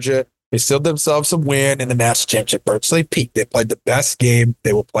beat Georgia. They sealed themselves a win in the national championship berth. So they peaked. They played the best game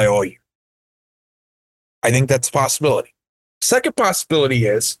they will play all year. I think that's a possibility. Second possibility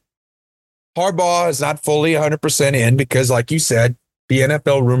is Harbaugh is not fully 100% in because, like you said, the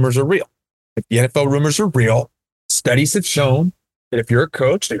NFL rumors are real. If the NFL rumors are real, studies have shown that if you're a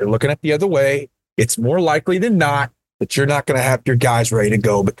coach that you're looking at the other way, it's more likely than not that you're not going to have your guys ready to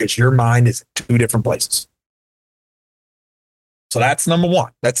go because your mind is in 2 different places. So that's number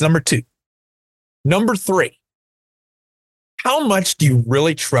 1. That's number 2. Number 3, how much do you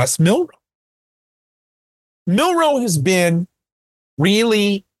really trust Milroe? Milroe has been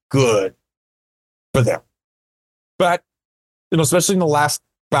really good for them. But, especially in the last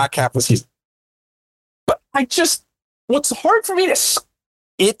back half of the season. But what's hard for me to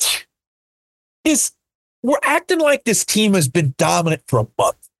itch is we're acting like this team has been dominant for a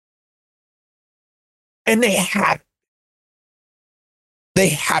month. And they haven't. They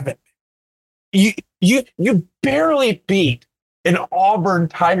haven't. You barely beat an Auburn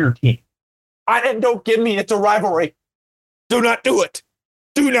Tiger team. Don't give me it's a rivalry. Do not do it.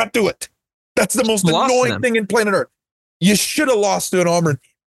 Do not do it. That's the most annoying thing in planet Earth. You should have lost to an Auburn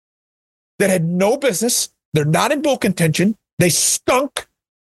team that had no business. They're not in bowl contention. They stunk.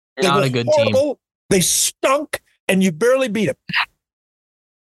 They're not a good team. They stunk, and you barely beat them.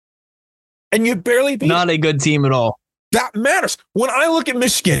 Not a good team at all. That matters. When I look at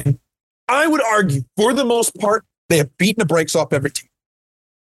Michigan, I would argue, for the most part, they have beaten the brakes off every team.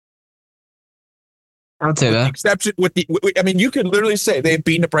 I would say that. Exception you could literally say they have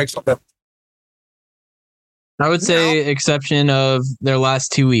beaten the brakes off every team. I would say exception of their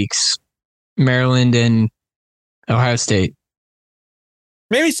last 2 weeks, Maryland and Ohio State.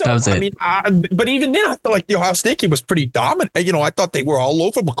 Maybe so. But even then, I felt like the Ohio State game was pretty dominant. I thought they were all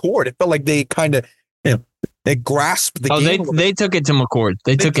over McCord. It felt like they kind of, they grasped the game. They took it to McCord.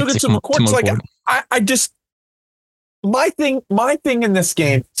 They took it to McCord. It's like my thing in this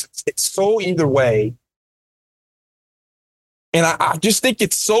game, it's so either way. And I just think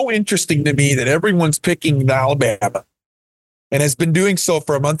it's so interesting to me that everyone's picking Alabama and has been doing so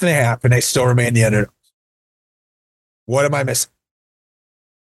for a month and a half, and they still remain the underdogs. What am I missing?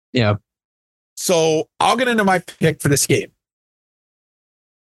 Yeah. So I'll get into my pick for this game.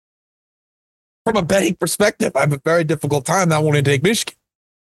 From a betting perspective, I have a very difficult time not wanting to take Michigan.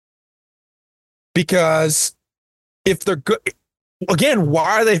 Because if they're good, again,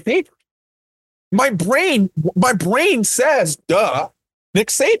 why are they favored? My brain says, duh, Nick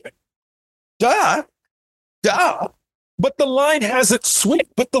Saban. Duh. But the line hasn't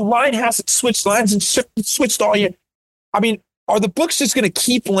switched. Lines and switched all year. I mean, are the books just going to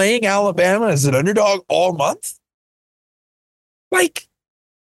keep laying Alabama as an underdog all month? Like,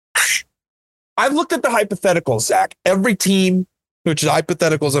 I've looked at the hypotheticals, Zach. Every team, which is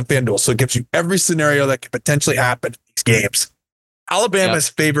hypotheticals on FanDuel, so it gives you every scenario that could potentially happen in these games. Alabama is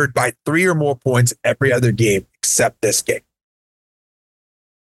favored by 3 or more points every other game except this game.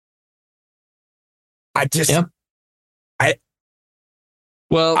 I'm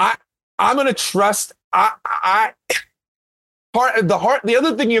going to trust. The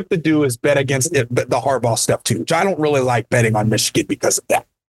other thing you have to do is bet against it, but the Harbaugh stuff too, which I don't really like betting on Michigan because of that.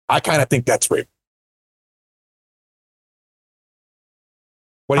 I kind of think that's real.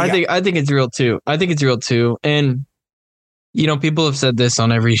 I think it's real too. And people have said this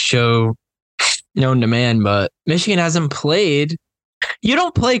on every show known to man, but Michigan hasn't played. You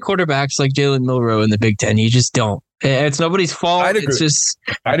don't play quarterbacks like Jalen Milroe in the Big Ten. You just don't. It's nobody's fault. It's just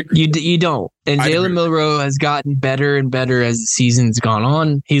you don't. And Jalen Milroe has gotten better and better as the season's gone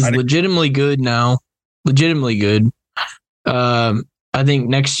on. He's legitimately good now. Legitimately good. I think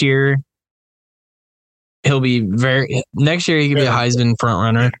next year he could be a Heisman front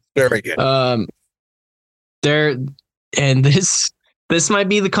runner. Very good. This might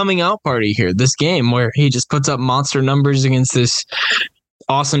be the coming out party here. This game where he just puts up monster numbers against this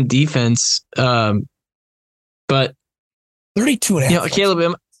awesome defense. But 32 and a half. Caleb,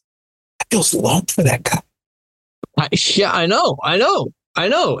 that feels long for that guy. I know.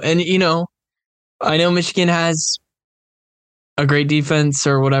 And, I know Michigan has a great defense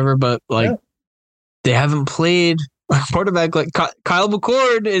or whatever, but they haven't played a quarterback like Kyle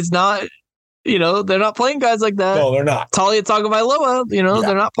McCord is not, they're not playing guys like that. No, they're not. Talia Tagovailoa,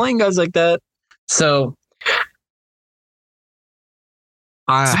 they're not playing guys like that. So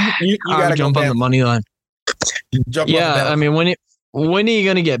you got to jump on the money line. I mean, when are you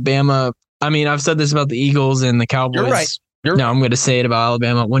going to get Bama? I mean, I've said this about the Eagles and the Cowboys. You're right. Now I'm going to say it about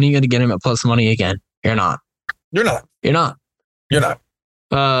Alabama. When are you going to get him at plus money again? You're not.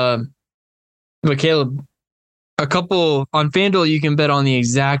 But Caleb, a couple on FanDuel, you can bet on the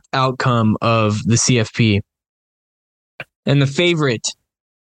exact outcome of the CFP. And the favorite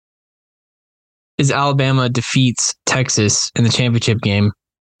is Alabama defeats Texas in the championship game,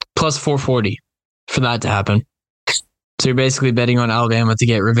 plus 440 for that to happen. So you're basically betting on Alabama to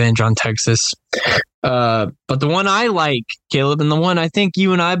get revenge on Texas. But the one I like, Caleb, and the one I think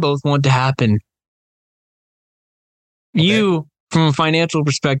you and I both want to happen, you, from a financial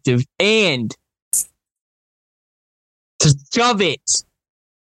perspective, and to shove it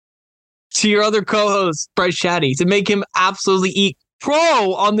to your other co-host, Bryce Shaddy, to make him absolutely eat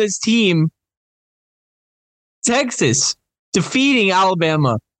crow on this team. Texas defeating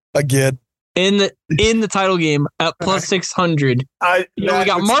Alabama again in the title game at plus 600. We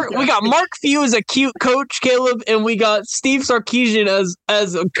got Mark Few as a cute coach, Caleb, and we got Steve Sarkisian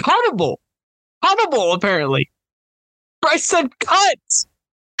as a cuttable apparently. Bryce said cut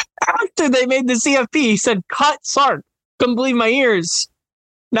after they made the CFP. He said cut Sark. Couldn't believe my ears.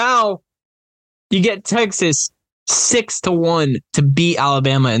 Now you get Texas 6-1 to beat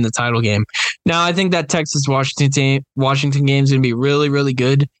Alabama in the title game. Now I think that Texas-Washington game is going to be really, really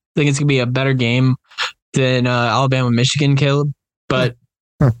good. I think it's going to be a better game than Alabama-Michigan, Caleb. But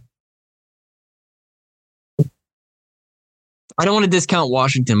I don't want to discount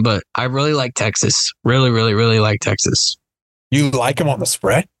Washington, but I really like Texas. Really, really, really like Texas. You like them on the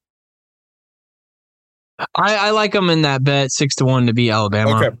spread? I like them in that bet 6-1 to beat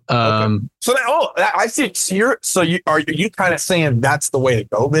Alabama. Okay. So I see. So are you kind of saying that's the way to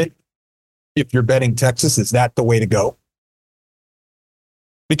go? Then, if you're betting Texas, is that the way to go?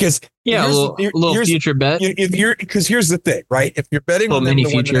 Because a little future bet. Because here's the thing, right? If you're betting on them to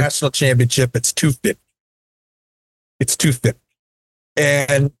win the national championship, it's $250. It's $250,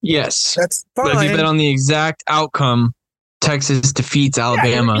 and yes, that's fine. But if you bet on the exact outcome, Texas defeats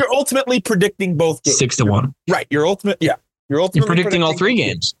Alabama. You're ultimately predicting both games. 6-1. Right. You're ultimately predicting all three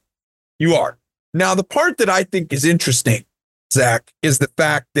games. You are. Now, the part that I think is interesting, Zach, is the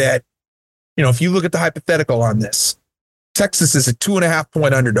fact that, if you look at the hypothetical on this, Texas is a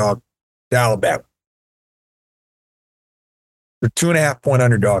 2.5-point underdog to Alabama. They're 2.5-point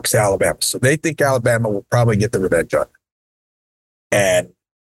underdogs to Alabama. So they think Alabama will probably get the revenge on them. And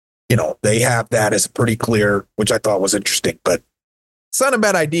they have that as pretty clear, which I thought was interesting, but it's not a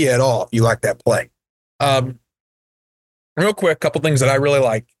bad idea at all if you like that play. Real quick, a couple things that I really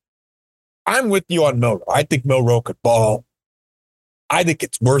like. I'm with you on Milroe. I think Milroe could ball. I think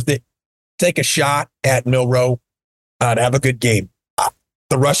it's worth it. Take a shot at Milroe to have a good game.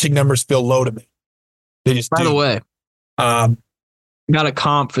 The rushing numbers feel low to me. They just By the way, Got a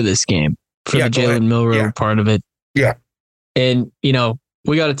comp for this game for the Jalen Milroe part of it. Yeah. And,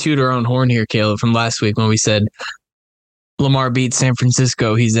 we got to toot our own horn here, Caleb, from last week when we said Lamar beat San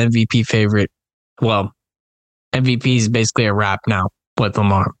Francisco. He's MVP favorite. Well, MVP is basically a wrap now with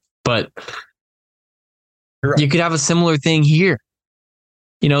Lamar. But you could have a similar thing here.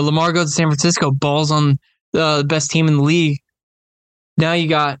 Lamar goes to San Francisco, balls on the best team in the league. Now you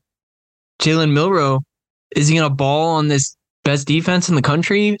got Jalen Milroe. Is he going to ball on this best defense in the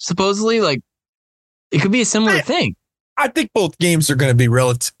country, supposedly? It could be a similar thing. I think both games are going to be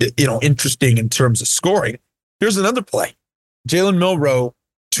interesting in terms of scoring. Here's another play. Jalen Milroe,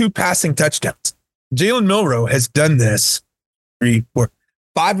 2 passing touchdowns. Jalen Milroe has done this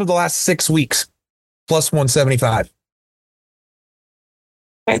 5 of the last 6 weeks, plus 175.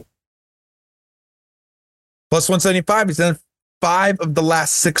 Plus 175. He's done 5 of the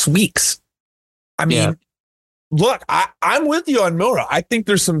last 6 weeks. I mean, look, I'm with you on Milroe. I think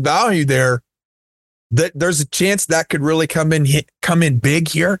there's some value there. That there's a chance that could really come in big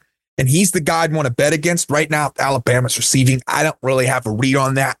here. And he's the guy I'd want to bet against right now. If Alabama's receiving, I don't really have a read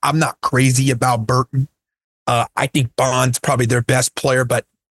on that. I'm not crazy about Burton. I think Bond's probably their best player, but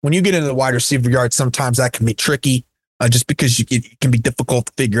when you get into the wide receiver yard, sometimes that can be tricky just because it can be difficult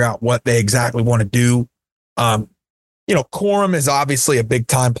to figure out what they exactly want to do. Corum is obviously a big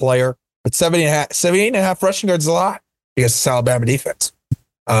time player, but 78.5 rushing yards is a lot against the Alabama defense.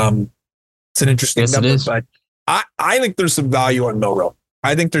 It's an interesting number, but I think there's some value on Milroe.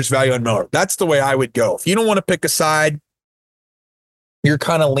 I think there's value on Milroe. That's the way I would go. If you don't want to pick a side, you're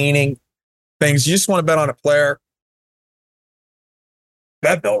kind of leaning things. You just want to bet on a player.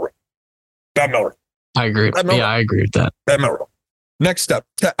 Bet Milroe. I agree. Yeah, I agree with that. Bet Milroe. Next up,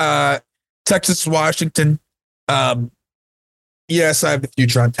 Texas, Washington. Yes, I have the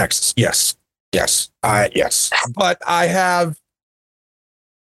future on Texas. Yes.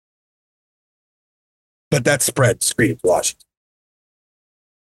 But that spread screams Washington.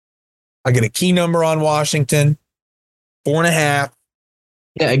 I get a key number on Washington, 4.5.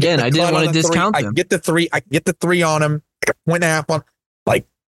 Yeah, again, I didn't want to discount them. I get the 3 on them. Like a 1.5 on.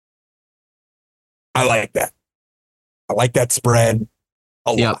 I like that. I like that spread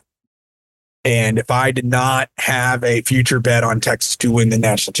a lot. And if I did not have a future bet on Texas to win the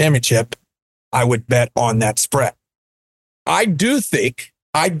national championship, I would bet on that spread. I do think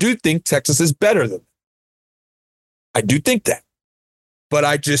Texas is better than them. I do think that. But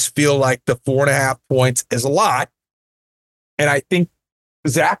I just feel like the 4.5 points is a lot. And I think,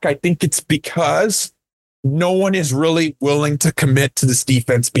 Zach, it's because no one is really willing to commit to this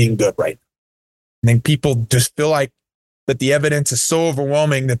defense being good right now. I think people just feel like that the evidence is so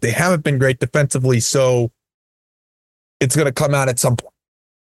overwhelming that they haven't been great defensively. So it's going to come out at some point.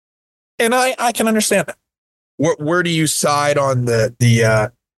 And I can understand that. Where do you side on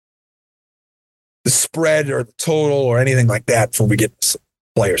the spread or the total or anything like that before we get to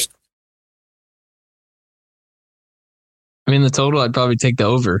players? I mean, the total, I'd probably take the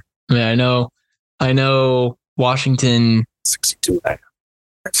over. I mean, I know Washington 62.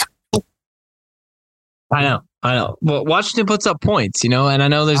 I know. Well, Washington puts up points, and I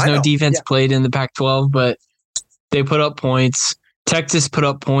know there's no defense played in the Pac-12, but they put up points. Texas put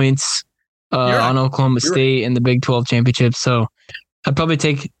up points on Oklahoma State in the Big 12 championship. So I'd probably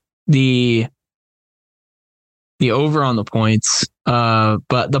take the over on the points.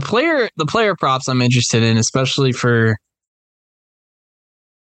 But the player props I'm interested in, especially for.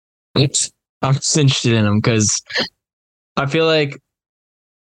 Oops, I'm just interested in them because I feel like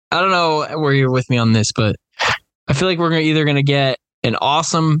I don't know where you're with me on this, but I feel like we're either going to get an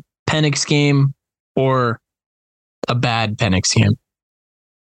awesome Penix game or a bad Penix game.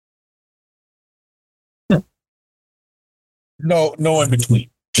 No in between.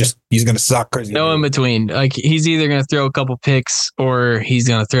 Just he's going to suck. No in between. Like he's either going to throw a couple picks or he's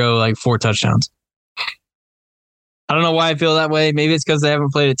going to throw like 4 touchdowns. I don't know why I feel that way. Maybe it's because they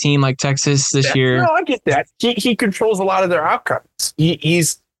haven't played a team like Texas this year. No, I get that. He controls a lot of their outcomes.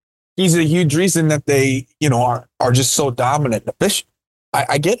 He's a huge reason that they, are just so dominant and efficient.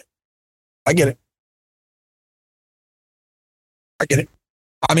 I get it. I get it.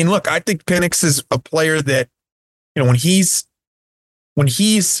 I mean, look, I think Penix is a player that, when he's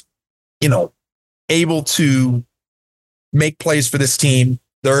able to make plays for this team,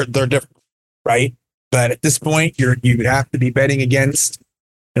 they're different, right? But at this point, you have to be betting against,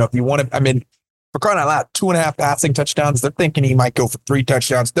 if you want to, for crying out loud, 2.5 passing touchdowns. They're thinking he might go for 3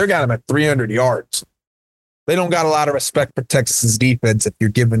 touchdowns. They got him at 300 yards. They don't got a lot of respect for Texas's defense if you're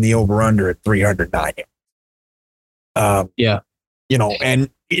giving the over-under at 309. Yeah. And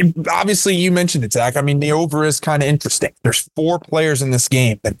obviously, you mentioned it, Zach. I mean, the over is kind of interesting. There's 4 players in this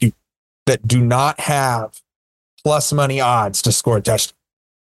game that do not have plus money odds to score a touchdown.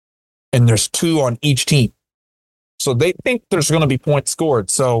 And there's 2 on each team. So they think there's going to be points scored.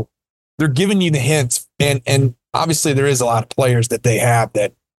 So they're giving you the hints. And obviously there is a lot of players that they have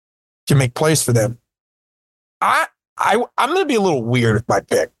that can make plays for them. I'm going to be a little weird with my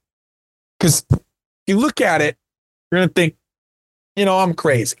pick. Because if you look at it, you're going to think, I'm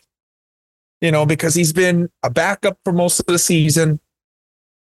crazy. Because he's been a backup for most of the season.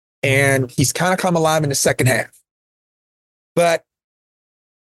 And he's kind of come alive in the second half. But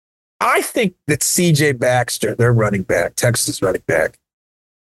I think that C.J. Baxter, their running back, Texas running back,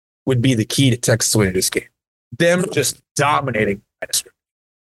 would be the key to Texas winning this game. Them just dominating.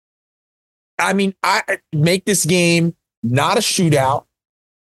 I mean, I make this game not a shootout.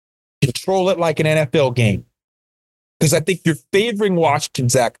 Control it like an NFL game. Because I think you're favoring Washington,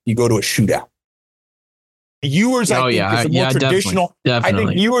 Zach, if you go to a shootout. Ewers, I think, is a more traditional. Definitely. I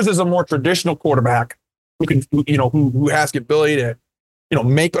think Ewers is a more traditional quarterback who can, who has the ability to,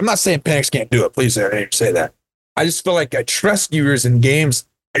 make. I'm not saying Penix can't do it. Please, I didn't say that. I just feel like I trust Ewers in games.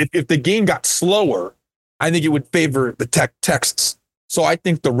 If the game got slower, I think it would favor the Texas. So I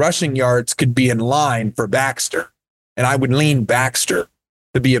think the rushing yards could be in line for Baxter, and I would lean Baxter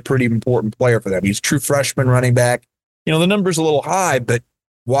to be a pretty important player for them. He's a true freshman running back. The number's a little high, but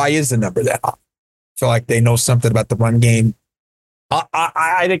why is the number that high? I feel like they know something about the run game.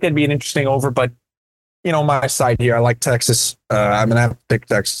 I think that'd be an interesting over, but my side here, I like Texas. I'm gonna have to pick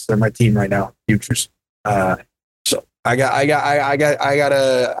Texas. They're my team right now, futures. So I got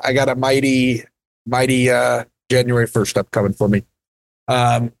a mighty January 1st upcoming for me.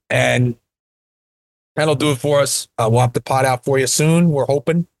 And that'll do it for us. We'll have the pod out for you soon. We're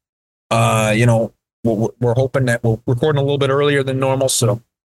hoping. We're hoping that we're recording a little bit earlier than normal, so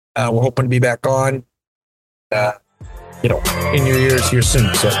we're hoping to be back on. In your ears here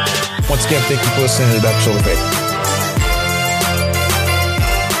soon. So once again, thank you for listening to the Back Shoulder Fade.